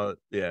Yeah. saw it.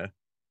 Yeah.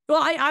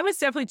 Well, I was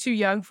definitely too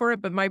young for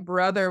it, but my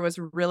brother was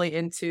really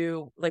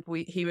into like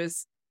he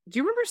was. Do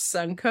you remember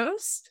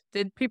Suncoast?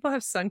 Did people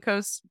have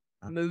Suncoast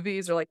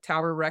movies or like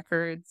Tower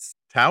Records?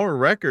 Tower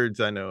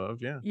Records, I know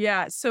of. Yeah.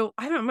 Yeah. So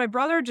I don't know. My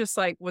brother just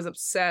like was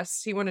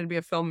obsessed. He wanted to be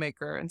a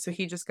filmmaker, and so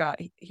he just got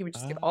he would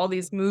just get all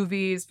these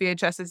movies,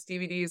 VHSs,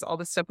 DVDs, all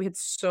this stuff. We had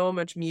so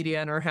much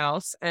media in our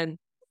house, and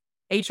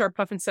HR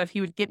Puffin Stuff.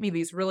 He would get me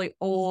these really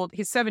old.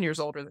 He's 7 years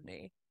older than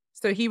me,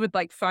 so he would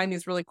like find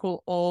these really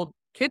cool old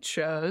kid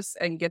shows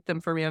and get them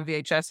for me on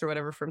VHS or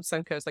whatever from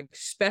Suncoast, like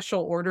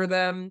special order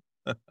them.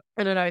 And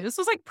then this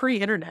was like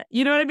pre-internet,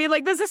 you know what I mean?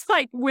 Like this is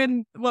like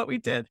what we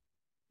did.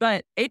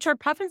 But HR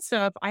Puffin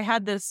Stuff, I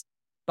had this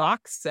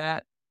box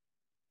set,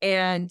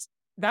 and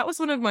that was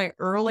one of my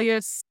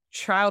earliest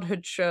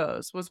childhood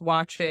shows, was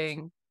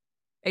watching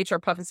HR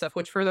Puffin Stuff,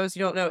 which for those you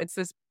don't know, it's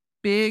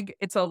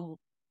a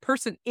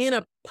person in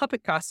a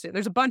puppet costume.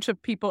 There's a bunch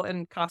of people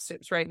in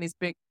costumes, right? In these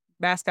big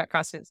mascot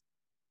costumes.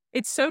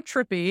 It's so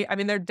trippy. I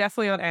mean, they're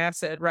definitely on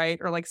acid, right?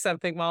 Or like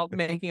something while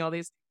making all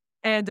these.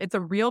 And it's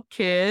a real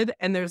kid.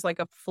 And there's like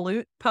a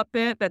flute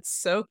puppet that's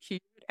so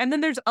cute. And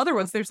then there's other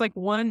ones. There's like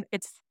one,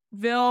 it's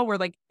Ville, where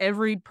like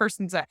every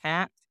person's a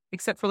act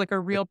except for like a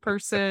real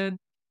person.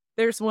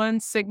 There's one,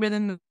 Sigmund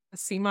and the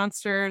Sea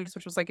Monsters,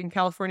 which was like in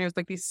California. It was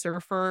like these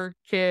surfer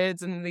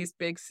kids and these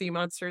big sea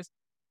monsters.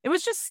 It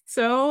was just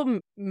so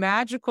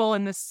magical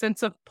in the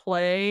sense of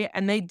play.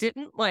 And they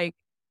didn't like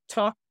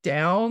talk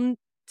down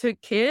to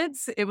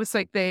kids. It was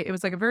like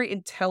a very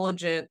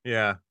intelligent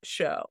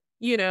show,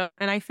 you know?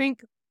 And I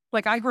think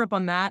like I grew up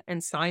on that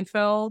and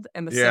Seinfeld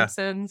and The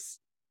Simpsons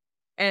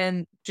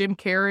and Jim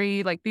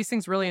Carrey. Like these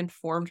things really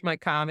informed my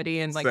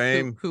comedy and like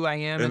who I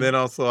am. And then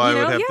also I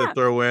would have to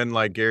throw in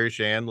like Gary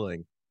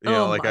Shandling. You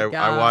know, like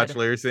I watched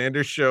Larry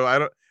Sanders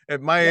Show.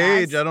 At my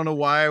age, I don't know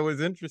why I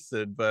was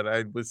interested, but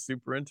I was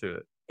super into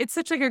it. It's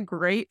such like a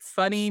great,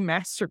 funny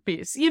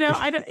masterpiece. You know,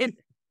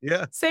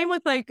 same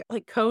with like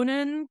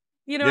Conan.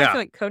 You know, I feel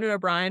like Conan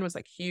O'Brien was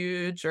like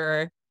huge,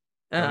 or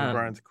Conan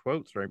O'Brien's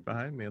quotes right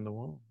behind me on the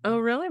wall. Oh,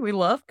 really? We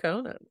love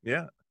Conan.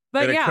 Yeah.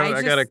 But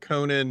I got a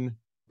Conan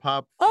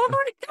pop. Oh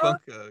my God.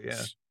 Funko,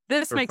 yeah.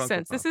 This makes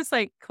sense. Pop. This is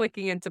like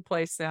clicking into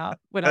place now.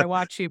 When I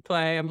watch you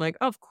play, I'm like,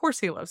 oh, of course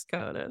he loves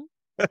Conan.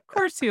 Of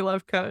course he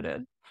loved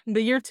Conan.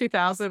 The year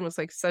 2000 was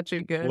like such a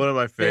good one of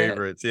my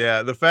favorites.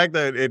 Yeah. The fact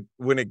that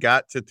when it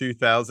got to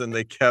 2000,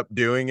 they kept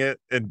doing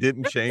it and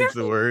didn't change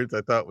the words,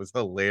 I thought was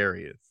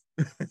hilarious.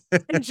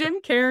 And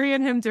Jim Carrey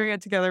and him doing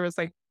it together was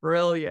like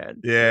brilliant.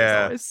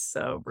 Yeah. It was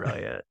so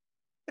brilliant.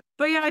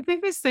 But yeah, I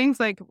think these things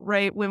like,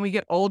 right, when we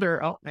get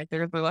older,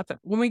 there's my left.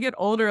 When we get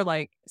older,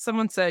 like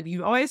someone said,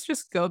 you always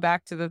just go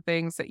back to the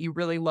things that you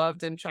really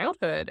loved in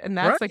childhood. And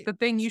that's like the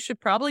thing you should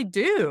probably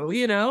do,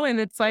 you know? And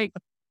it's like,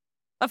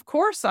 of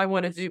course I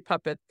want to do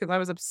puppets because I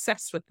was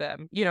obsessed with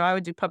them. You know, I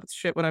would do puppet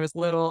shit when I was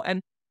little.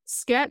 And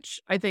sketch,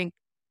 I think,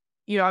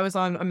 you know, I was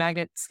on a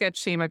magnet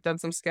sketch team. I've done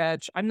some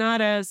sketch.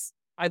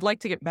 I'd like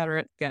to get better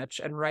at sketch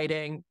and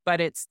writing,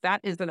 but that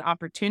is an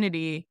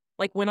opportunity.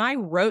 Like when I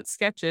wrote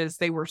sketches,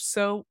 they were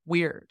so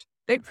weird.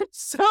 They were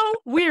so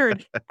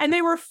weird. And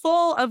they were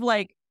full of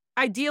like,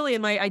 ideally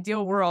in my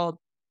ideal world,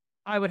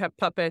 I would have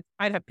puppets.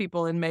 I'd have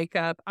people in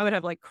makeup. I would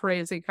have like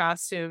crazy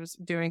costumes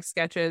doing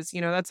sketches.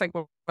 You know, that's like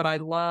what I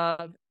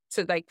love,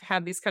 to like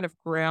have these kind of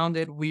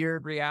grounded,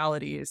 weird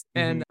realities.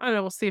 And I don't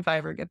know, we'll see if I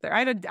ever get there.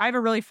 I have a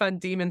really fun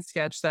demon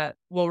sketch that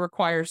will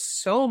require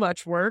so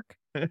much work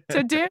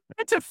to do,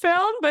 to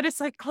film, but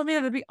it's like, oh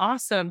man, that'd be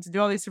awesome to do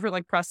all these different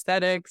like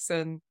prosthetics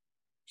and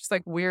just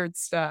like weird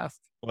stuff.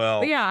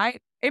 Well, but yeah,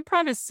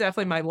 improv is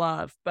definitely my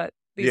love, but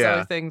these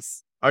other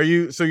things. So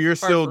you're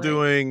still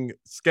doing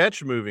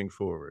sketch moving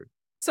forward?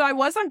 So I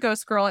was on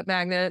Ghost Girl at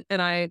Magnet,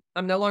 and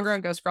I'm no longer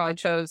on Ghost Girl. I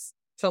chose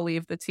to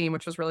leave the team,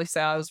 which was really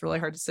sad. It was a really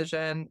hard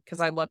decision because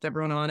I loved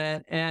everyone on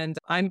it. And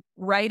I'm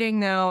writing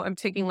now. I'm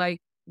taking like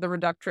the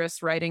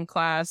Reductress writing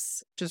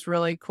class, which is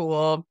really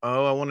cool.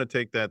 Oh, I want to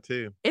take that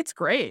too. It's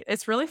great.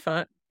 It's really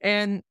fun.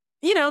 And,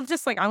 you know,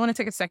 just like I want to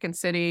take a Second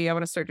City. I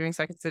want to start doing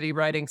Second City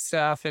writing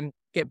stuff and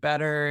get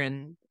better.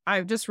 And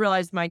I've just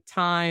realized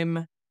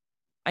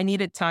I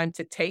needed time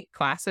to take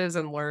classes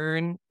and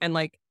learn. And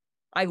like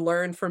I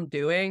learned from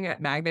doing at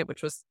Magnet,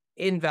 which was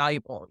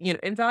invaluable.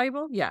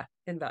 Invaluable? Yeah,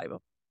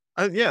 invaluable.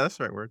 Yeah, that's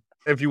the right word.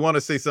 If you want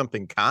to say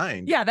something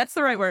kind. Yeah, that's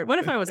the right word. What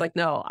if I was like,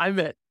 no, I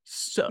meant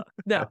suck?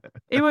 No,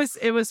 it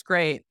was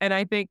great. And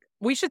I think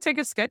we should take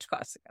a sketch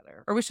class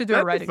together, or we should do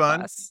a writing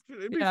class.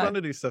 It'd be fun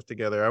to do stuff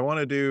together. I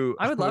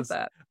would love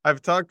that.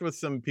 I've talked with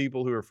some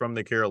people who are from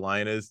the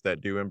Carolinas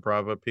that do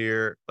improv up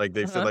here. Like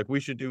they said, like,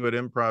 we should do an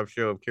improv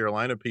show of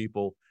Carolina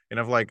people. And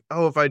I'm like,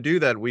 oh, if I do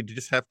that, we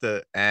just have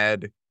to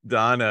add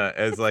Donna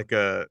as like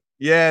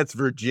it's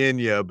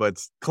Virginia, but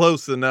it's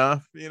close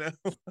enough,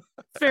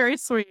 Very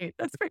sweet.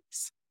 That's very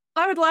sweet.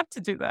 I would love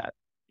to do that.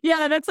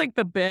 Yeah, that's like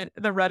the bit,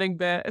 the Reading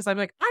bit, is I'm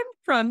like, I'm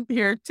from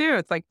here too.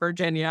 It's like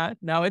Virginia.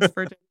 No, it's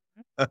Virginia.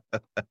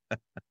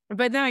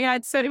 But no, yeah,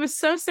 it was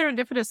so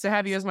serendipitous to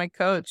have you as my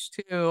coach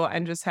too,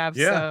 and just have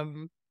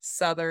some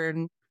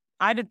Southern.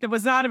 I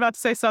was not about to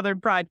say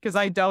Southern pride because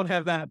I don't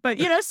have that, but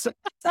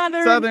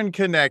Southern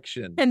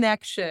connection.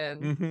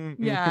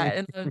 Mm-hmm.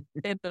 Yeah,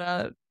 in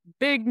a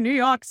big New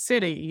York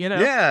City,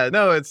 Yeah,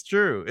 no, it's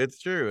true. It's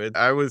true.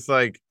 I was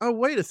like, oh,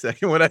 wait a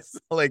second, when I saw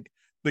like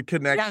the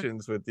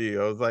connections with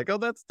you, I was like, oh,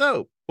 that's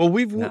dope. Well,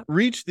 we've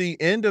reached the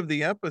end of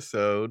the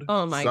episode.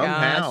 Oh my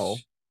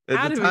gosh. The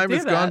time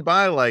has gone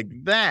by like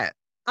that.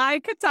 I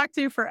could talk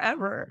to you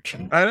forever.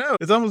 I know.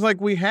 It's almost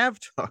like we have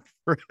talked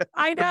forever.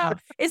 I know.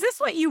 Is this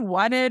what you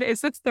wanted?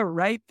 Is this the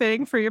right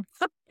thing for your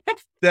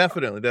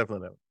Definitely.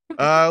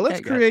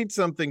 Let's create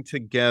something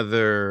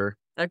together.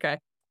 Okay.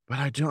 But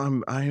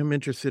I am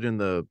interested in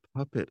the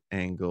puppet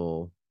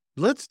angle.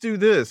 Let's do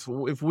this.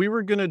 If we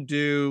were going to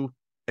do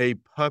a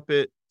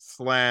puppet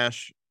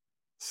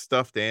 /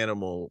 stuffed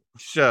animal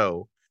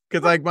show,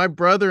 because like my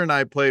brother and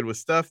I played with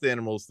stuffed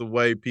animals the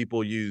way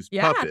people use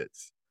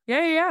puppets.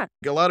 Yeah.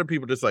 A lot of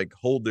people just like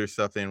hold their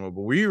stuffed animal,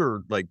 but we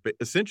were like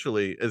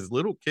essentially as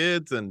little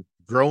kids and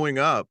growing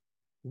up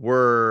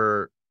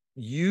were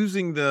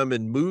using them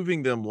and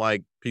moving them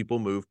like people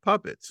move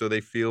puppets. So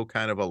they feel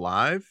kind of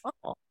alive.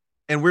 Oh.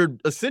 And we're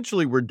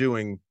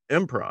doing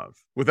improv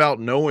without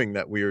knowing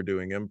that we are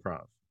doing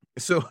improv.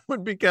 So it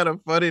would be kind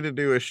of funny to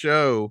do a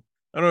show.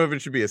 I don't know if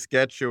it should be a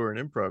sketch show or an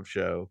improv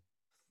show,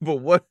 but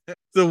what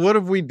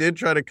if we did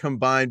try to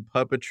combine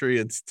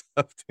puppetry and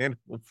stuffed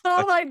animals?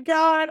 Oh my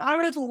God, I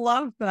would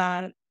love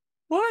that.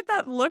 What would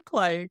that look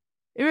like?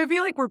 It would be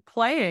like we're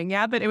playing,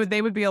 but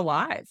they would be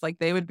alive. Like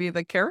they would be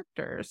the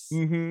characters.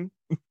 Mm-hmm.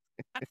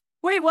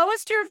 Wait, what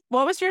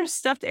was your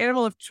stuffed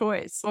animal of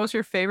choice? What was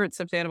your favorite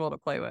stuffed animal to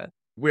play with?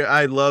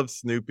 I love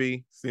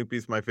Snoopy.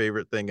 Snoopy's my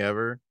favorite thing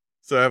ever.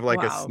 So I have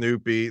like a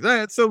Snoopy.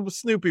 So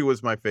Snoopy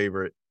was my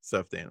favorite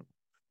stuffed animal.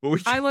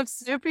 But I love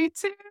Snoopy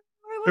too.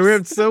 We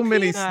have so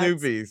many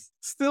Snoopies.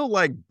 Still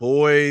like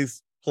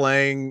boys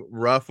playing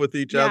rough with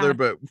each other,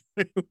 but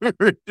we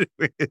were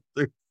doing it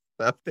through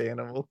stuffed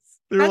animals.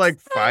 They're like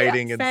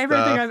fighting and stuff.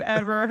 Favorite thing I've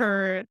ever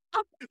heard.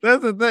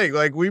 That's the thing.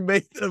 Like we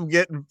made them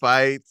get in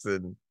fights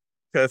and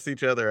cuss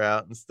each other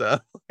out and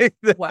stuff.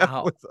 That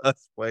was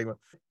us playing with.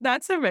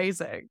 That's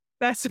amazing.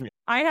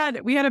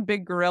 We had a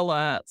big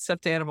gorilla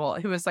stuffed animal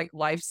who was like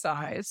life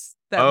size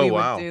that we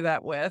would do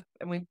that with,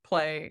 and we'd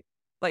play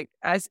like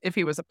as if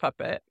he was a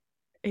puppet.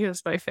 He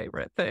was my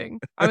favorite thing.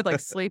 I would like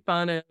sleep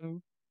on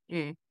him.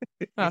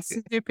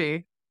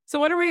 Snoopy. So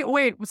what are we?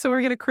 Wait. So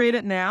we're gonna create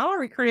it now? Are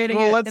we creating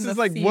it in the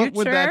future? What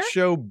would that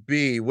show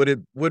be?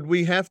 Would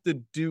we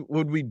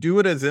do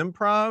it as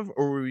improv,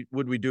 or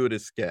would we do it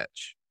as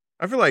sketch?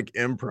 I feel like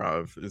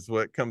improv is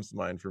what comes to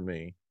mind for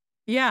me.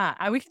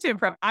 Yeah, we could do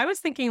improv. I was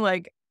thinking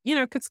like,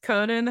 because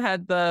Conan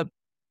had the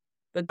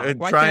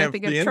Triumph,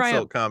 the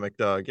insult comic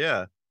dog.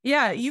 Yeah.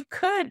 Yeah, you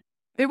could.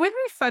 It would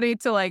be funny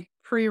to like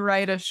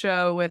pre-write a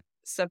show with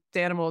stuffed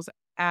animals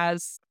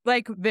as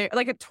like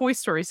a Toy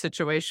Story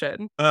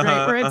situation,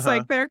 right? Where it's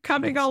like they're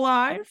coming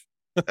alive,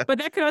 but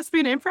that could also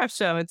be an improv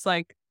show. It's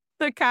like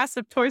the cast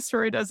of Toy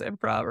Story does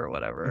improv or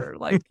whatever.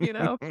 Like,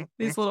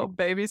 these little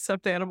baby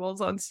stuffed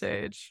animals on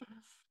stage.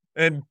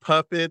 And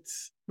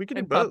puppets. We could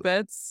do both.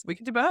 Puppets. We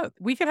could do both.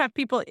 We could have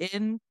people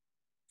in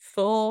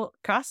full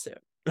costume,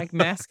 like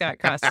mascot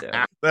costume.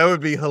 That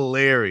would be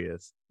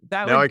hilarious.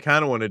 I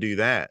kind of want to do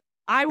that.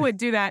 I would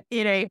do that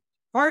in a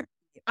heart.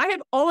 I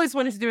have always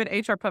wanted to do an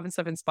HR Puff and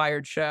Stuff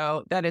inspired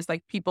show that is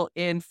like people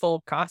in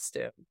full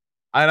costume.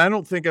 And I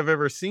don't think I've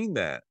ever seen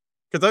that,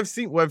 because I've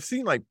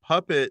seen like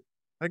puppet.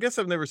 I guess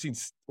I've never seen.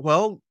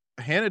 Well,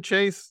 Hannah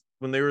Chase,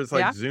 when there was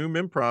like Zoom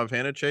improv,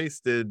 Hannah Chase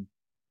did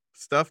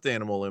stuffed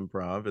animal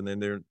improv, and then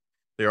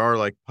there are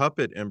like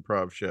puppet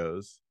improv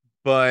shows.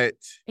 But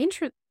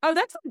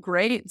that's a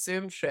great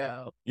Zoom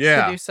show.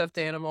 Yeah, to do stuffed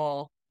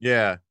animal.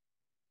 Yeah,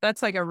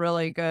 that's like a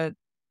really good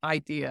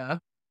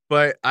idea.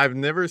 But I've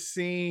never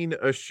seen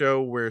a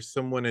show where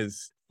someone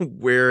is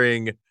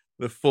wearing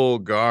the full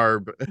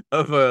garb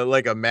of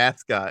a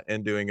mascot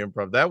and doing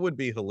improv. That would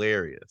be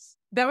hilarious.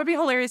 That would be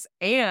hilarious.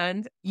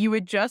 And you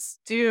would just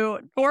do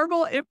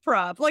normal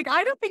improv. Like,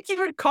 I don't think you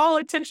would call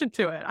attention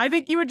to it. I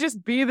think you would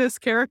just be this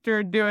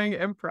character doing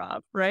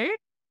improv, right?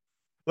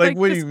 Like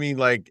what do you mean?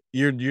 Like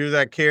you're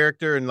that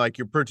character and like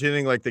you're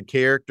pretending like the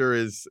character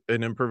is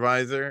an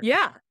improviser?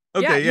 Yeah.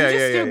 Okay, you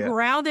just do yeah.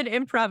 grounded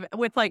improv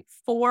with like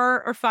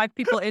 4 or 5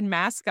 people in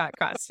mascot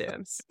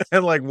costumes.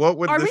 And like, what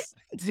would Are we this?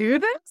 gonna do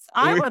this?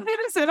 I We- would do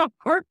this in a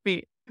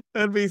heartbeat.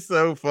 That'd be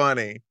so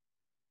funny.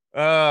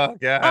 Oh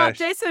gosh.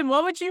 Jason,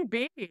 what would you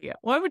be?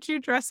 What would you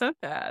dress up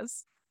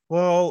as?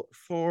 Well,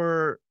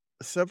 for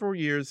several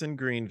years in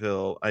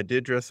Greenville, I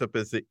did dress up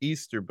as the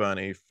Easter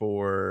Bunny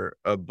for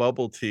a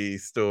bubble tea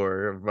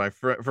store of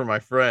for my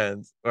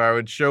friends, where I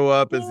would show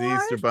up as the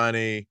Easter What?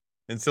 Bunny,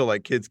 and so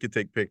like kids could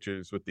take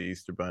pictures with the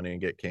Easter Bunny and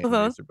get candy from the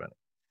Uh-huh. Easter Bunny.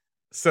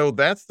 So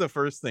that's the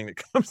first thing that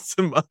comes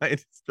to mind,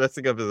 is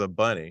dressing up as a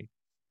bunny.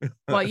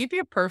 Well, you'd be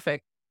a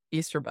perfect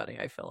Easter bunny,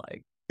 I feel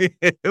like.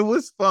 It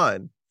was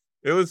fun.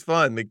 It was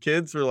fun. The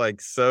kids were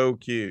like so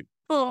cute.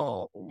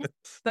 Oh,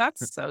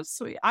 that's so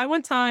sweet.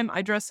 One time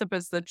I dressed up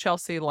as the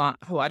Chelsea Lion.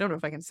 Oh, I don't know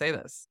if I can say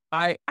this.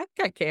 I think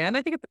I can.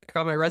 I think it's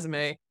on my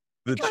resume.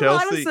 The I was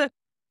Chelsea. the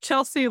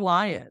Chelsea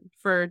Lion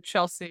for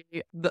Chelsea,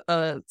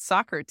 the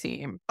soccer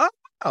team.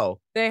 Oh,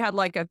 They had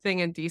like a thing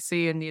in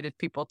DC and needed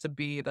people to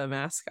be the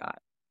mascot.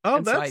 oh,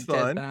 And so I that's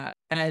fun. did that.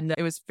 And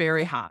it was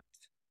very hot.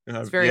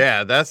 It's very Yeah,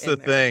 hot that's the in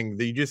there. thing.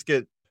 You just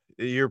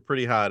you're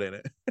pretty hot in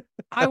it.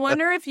 I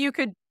wonder if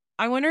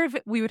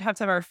we would have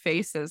to have our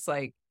faces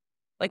like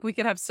we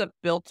could have stuff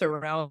built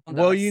around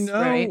Well, us,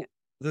 right?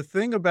 the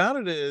thing about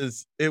it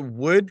is, it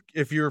would,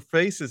 if your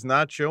face is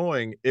not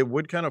showing, it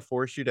would kind of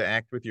force you to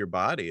act with your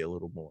body a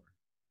little more.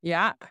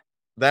 Yeah,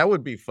 That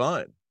would be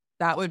fun.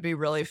 that would be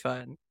really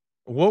fun.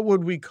 What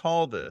would we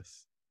call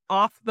this?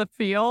 Off the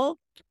field,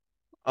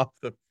 Off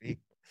the field.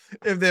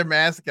 If they're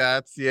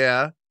mascots,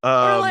 yeah.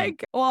 or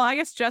like, well, I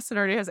guess Justin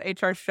already has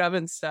HR Shove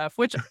and stuff,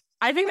 which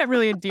I think that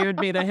really endeared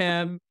me to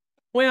him.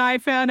 When I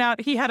found out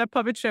he had a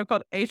puppet show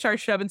called HR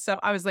Shove and stuff,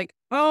 I was like,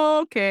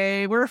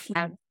 okay, we're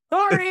fine.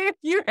 Sorry if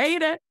you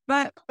hate it,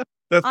 but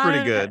that's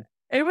pretty good.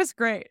 It was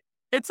great.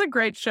 It's a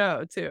great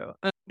show too.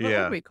 What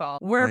Yeah. would we call?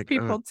 We're Like,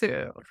 people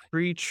too.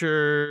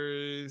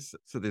 Creatures.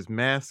 So there's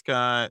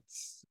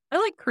mascots. I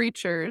like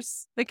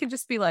creatures. They could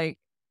just be like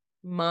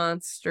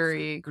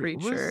monstery What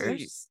is the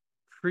creatures.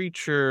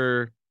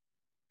 Creature.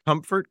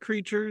 Comfort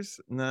creatures?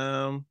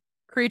 No.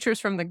 Creatures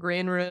from the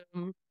Green Room. I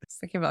was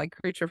thinking about like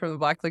Creature from the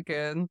Black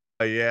Lagoon.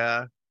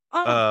 Yeah.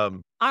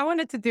 Oh, I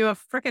wanted to do a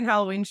freaking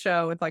Halloween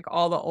show with like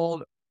all the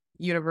old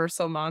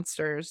Universal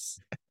monsters.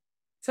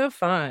 So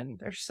fun.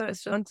 They're so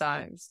fun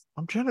times.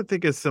 I'm trying to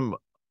think of some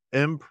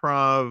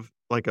improv,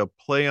 like a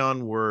play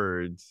on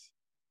words.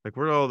 Like,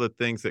 what are all the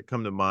things that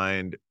come to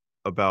mind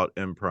about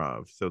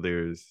improv? So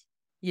there's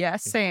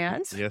Yes,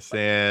 and yes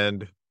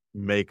and,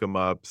 make 'em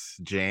ups,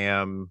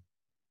 jam,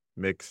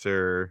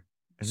 mixer.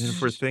 And then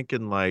if we're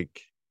thinking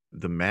like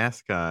the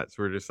mascots,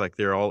 we're just like,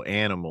 they're all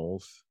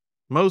animals,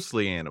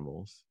 mostly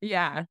animals.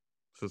 yeah.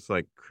 So it's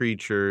like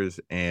creatures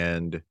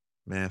and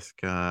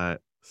mascot,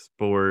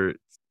 sports,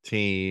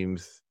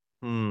 teams.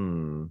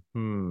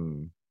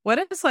 What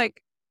is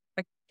like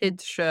a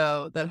kids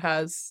show that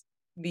has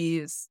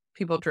these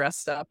people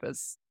dressed up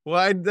as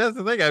Well, that's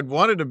the thing. I'd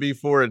want it to be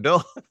for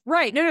adults.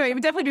 right? No, it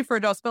would definitely be for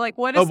adults. But like,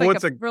 what Oh, is but like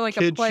what's a for like a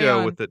kid play show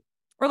on with it?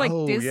 or like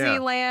Oh, yeah.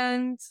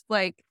 Disneyland?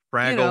 Like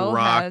Fraggle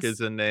Rock has,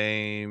 is a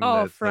name.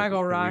 Oh, that's like,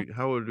 Fraggle Rock.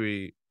 how would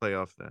we play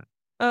off that?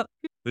 Uh,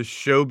 The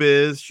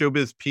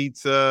Showbiz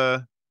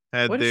Pizza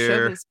had what is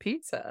their Showbiz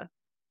Pizza?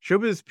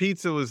 Showbiz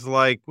Pizza was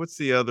like, what's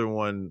the other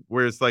one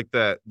where it's like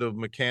the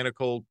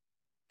mechanical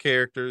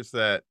characters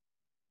that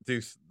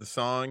do the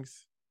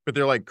songs, but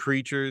they're like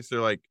creatures.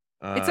 They're like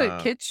It's a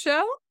kids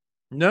show.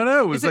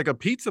 No, it was Is it- like a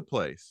pizza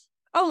place.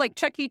 Oh, like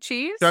Chuck E.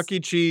 Cheese. Chuck E.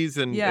 Cheese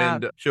and Yeah.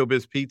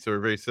 Showbiz Pizza are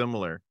very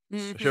similar.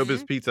 Mhm.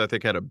 Showbiz Pizza, I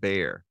think, had a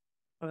bear,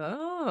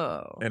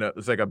 Oh. and it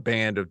was like a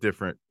band of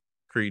different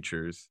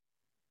creatures.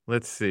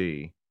 Let's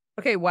see.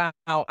 Okay. Wow.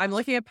 I'm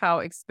looking up how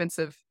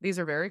expensive these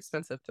are. Very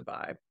expensive to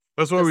buy.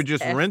 That's why we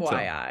just rent them.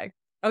 FYI.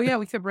 Oh yeah,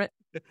 we could rent.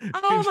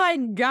 Oh my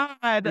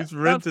god. Just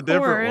rent a Of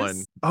different course.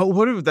 one. Oh,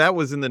 what if that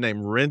was in the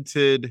name?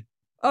 Rented.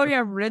 Oh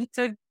yeah,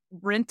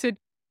 rented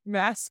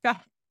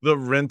mascot. The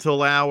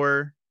rental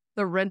hour.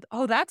 The rent.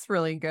 Oh, that's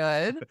really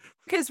good.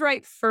 Because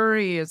right,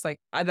 furry is like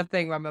the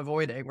thing I'm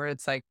avoiding, where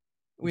it's like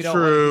we don't.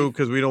 True,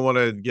 because we don't want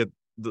to get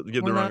the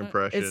we're wrong not-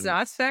 impression. It's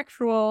not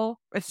sexual.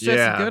 It's just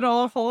Yeah. good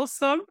old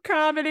wholesome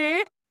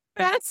comedy.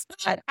 That's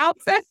not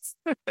outfits.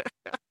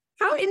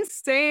 How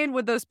insane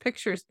would those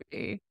pictures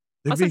be?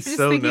 It'd Also, be just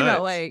so thinking nuts.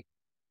 about like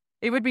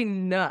it would be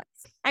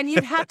nuts, and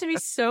you'd have to be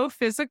so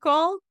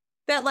physical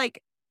that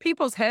like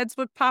people's heads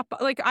would pop.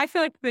 Like I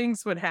feel like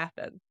things would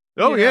happen.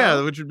 Oh you yeah,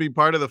 know? which would be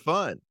part of the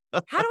fun.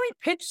 How do we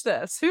pitch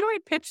this? Who do we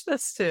pitch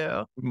this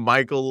to?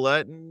 Michael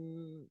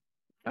Lutton.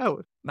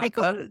 Oh,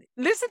 Michael,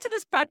 listen to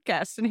this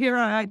podcast and hear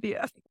our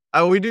idea.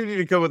 we do need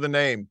to come up with a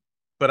name,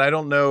 but I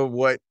don't know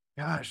what.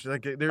 Gosh,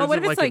 like there Oh, what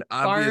isn't if it's like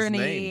like an obvious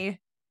name.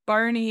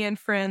 Barney and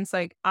friends?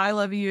 Like I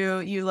love you,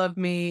 you love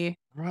me.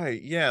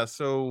 Right? Yeah.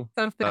 So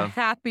Something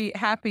happy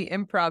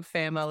improv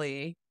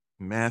family.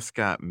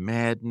 mascot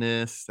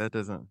madness. That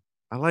doesn't.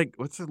 I like.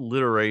 What's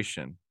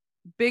alliteration?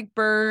 Big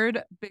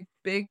Bird,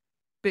 big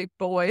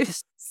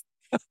boys.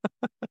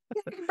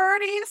 Big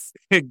birdies.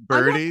 Big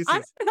birdies.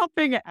 I'm not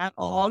helping at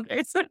all.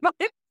 It's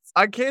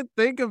I can't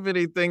think of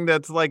anything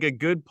that's like a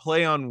good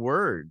play on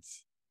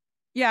words.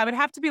 Yeah, it would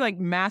have to be like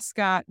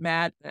mascot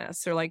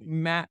madness or like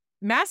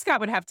mascot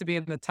would have to be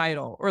in the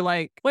title. Or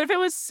like, what if it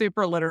was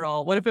super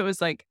literal? What if it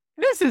was like,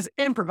 this is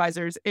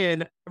improvisers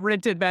in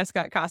rented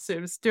mascot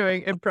costumes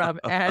doing improv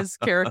as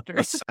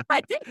characters?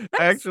 I think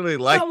that's I actually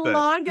like the that.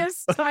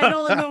 longest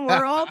title in the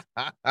world.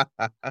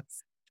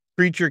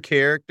 Creature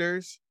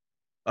characters.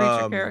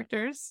 Creature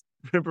characters.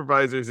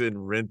 Improvisers in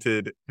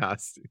rented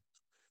costumes.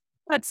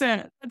 That's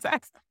it. That's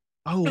excellent.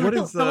 Oh, what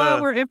is Hello,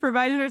 we're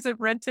improvisers in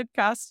rented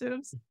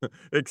costumes.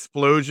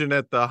 explosion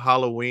at the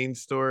Halloween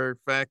store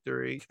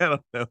factory? I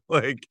don't know.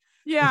 Like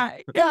Yeah.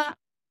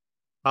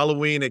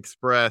 Halloween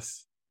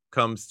Express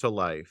comes to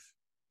life.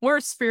 We're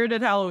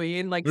Spirited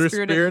Halloween. Like We're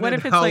spirited. What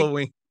if it's Halloween.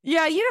 like,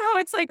 yeah, you know how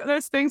it's like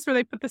those things where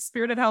they put the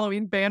Spirited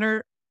Halloween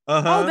banner.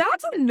 Uh-huh. Oh,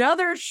 that's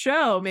another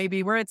show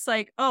maybe where it's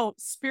like, oh,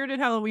 Spirited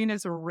Halloween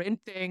is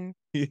renting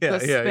the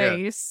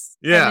space.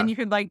 Yeah. And then you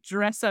can like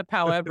dress up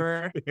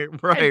however. right,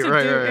 and to right, do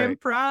right.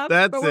 improv.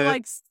 That's but we're it.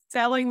 like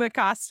selling the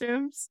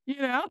costumes,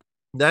 you know?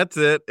 That's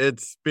it.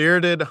 It's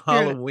Spirited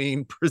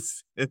Halloween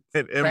presented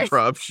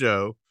improv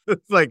show.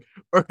 It's like,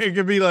 or it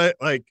could be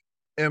like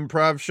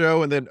improv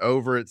show, and then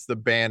over it's the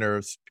banner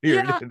of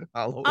Spirited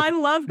Halloween. I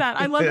love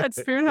that. I love that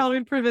Spirited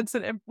Halloween prevents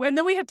it. And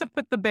then we have to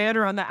put the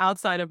banner on the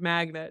outside of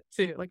Magnet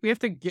too. Like we have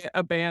to get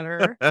a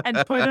banner and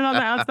put it on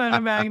the outside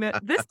of Magnet.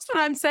 This is what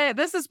I'm saying.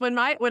 This is when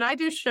I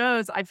do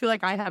shows, I feel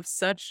like I have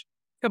such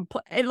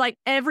like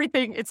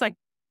everything. It's like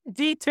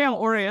detail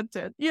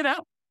oriented, you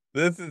know?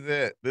 This is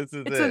it. It's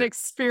an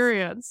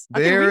experience.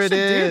 There we it should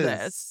is. do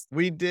this.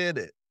 We did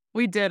it.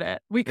 We did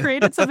it. We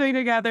created something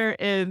together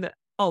in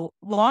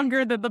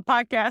longer than the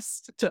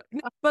podcast took.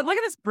 But look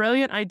at this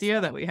brilliant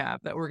idea that we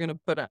have that we're going to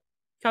put up.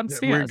 Come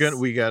see us.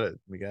 We got it.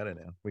 We got it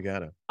now. We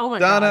got it. Oh my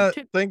Donna,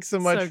 God. thanks so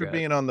much So for good.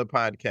 being on the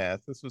podcast.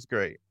 This was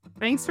great.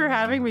 Thanks for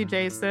having me,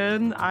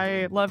 Jason.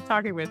 I love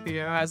talking with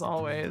you as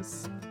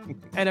always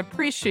and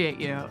appreciate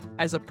you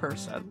as a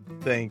person.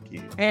 Thank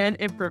you. And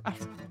improv.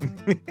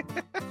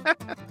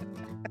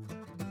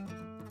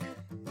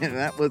 And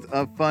that was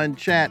a fun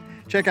chat.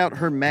 Check out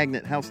her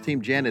Magnet House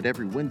team, Janet,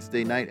 every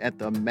Wednesday night at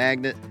the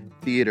Magnet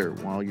Theater.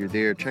 While you're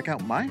there, check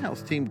out my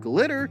house team,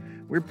 Glitter.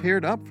 We're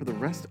paired up for the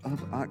rest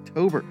of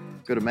October.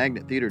 Go to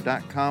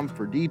magnettheater.com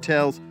for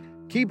details.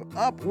 Keep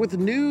up with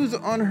news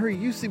on her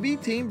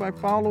UCB team by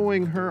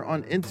following her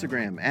on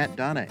Instagram at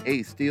Donna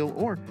A. Steele,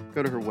 or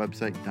go to her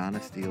website,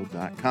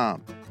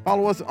 donnasteele.com.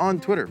 Follow us on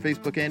Twitter,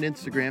 Facebook, and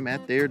Instagram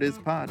at There It Is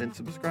Pod, and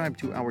subscribe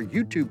to our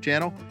YouTube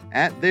channel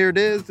at There It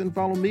Is, and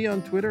follow me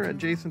on Twitter at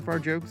Jason Farr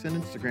Jokes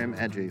and Instagram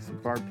at Jason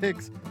Farr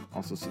Pics.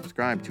 Also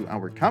subscribe to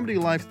our Comedy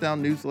Lifestyle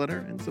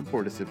newsletter and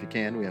support us if you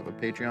can. We have a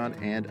Patreon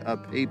and a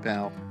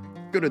PayPal.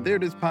 Go to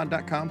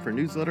thereitispod.com for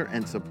newsletter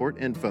and support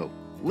info.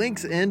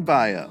 Links in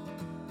bio.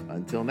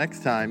 Until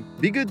next time,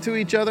 be good to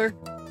each other.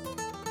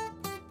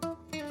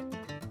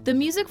 The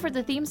music for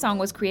the theme song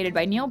was created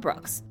by Neil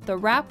Brooks. The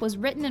rap was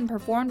written and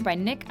performed by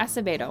Nick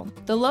Acevedo.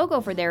 The logo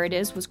for There It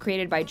Is was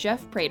created by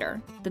Jeff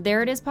Prater. The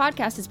There It Is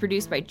podcast is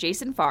produced by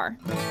Jason Farr.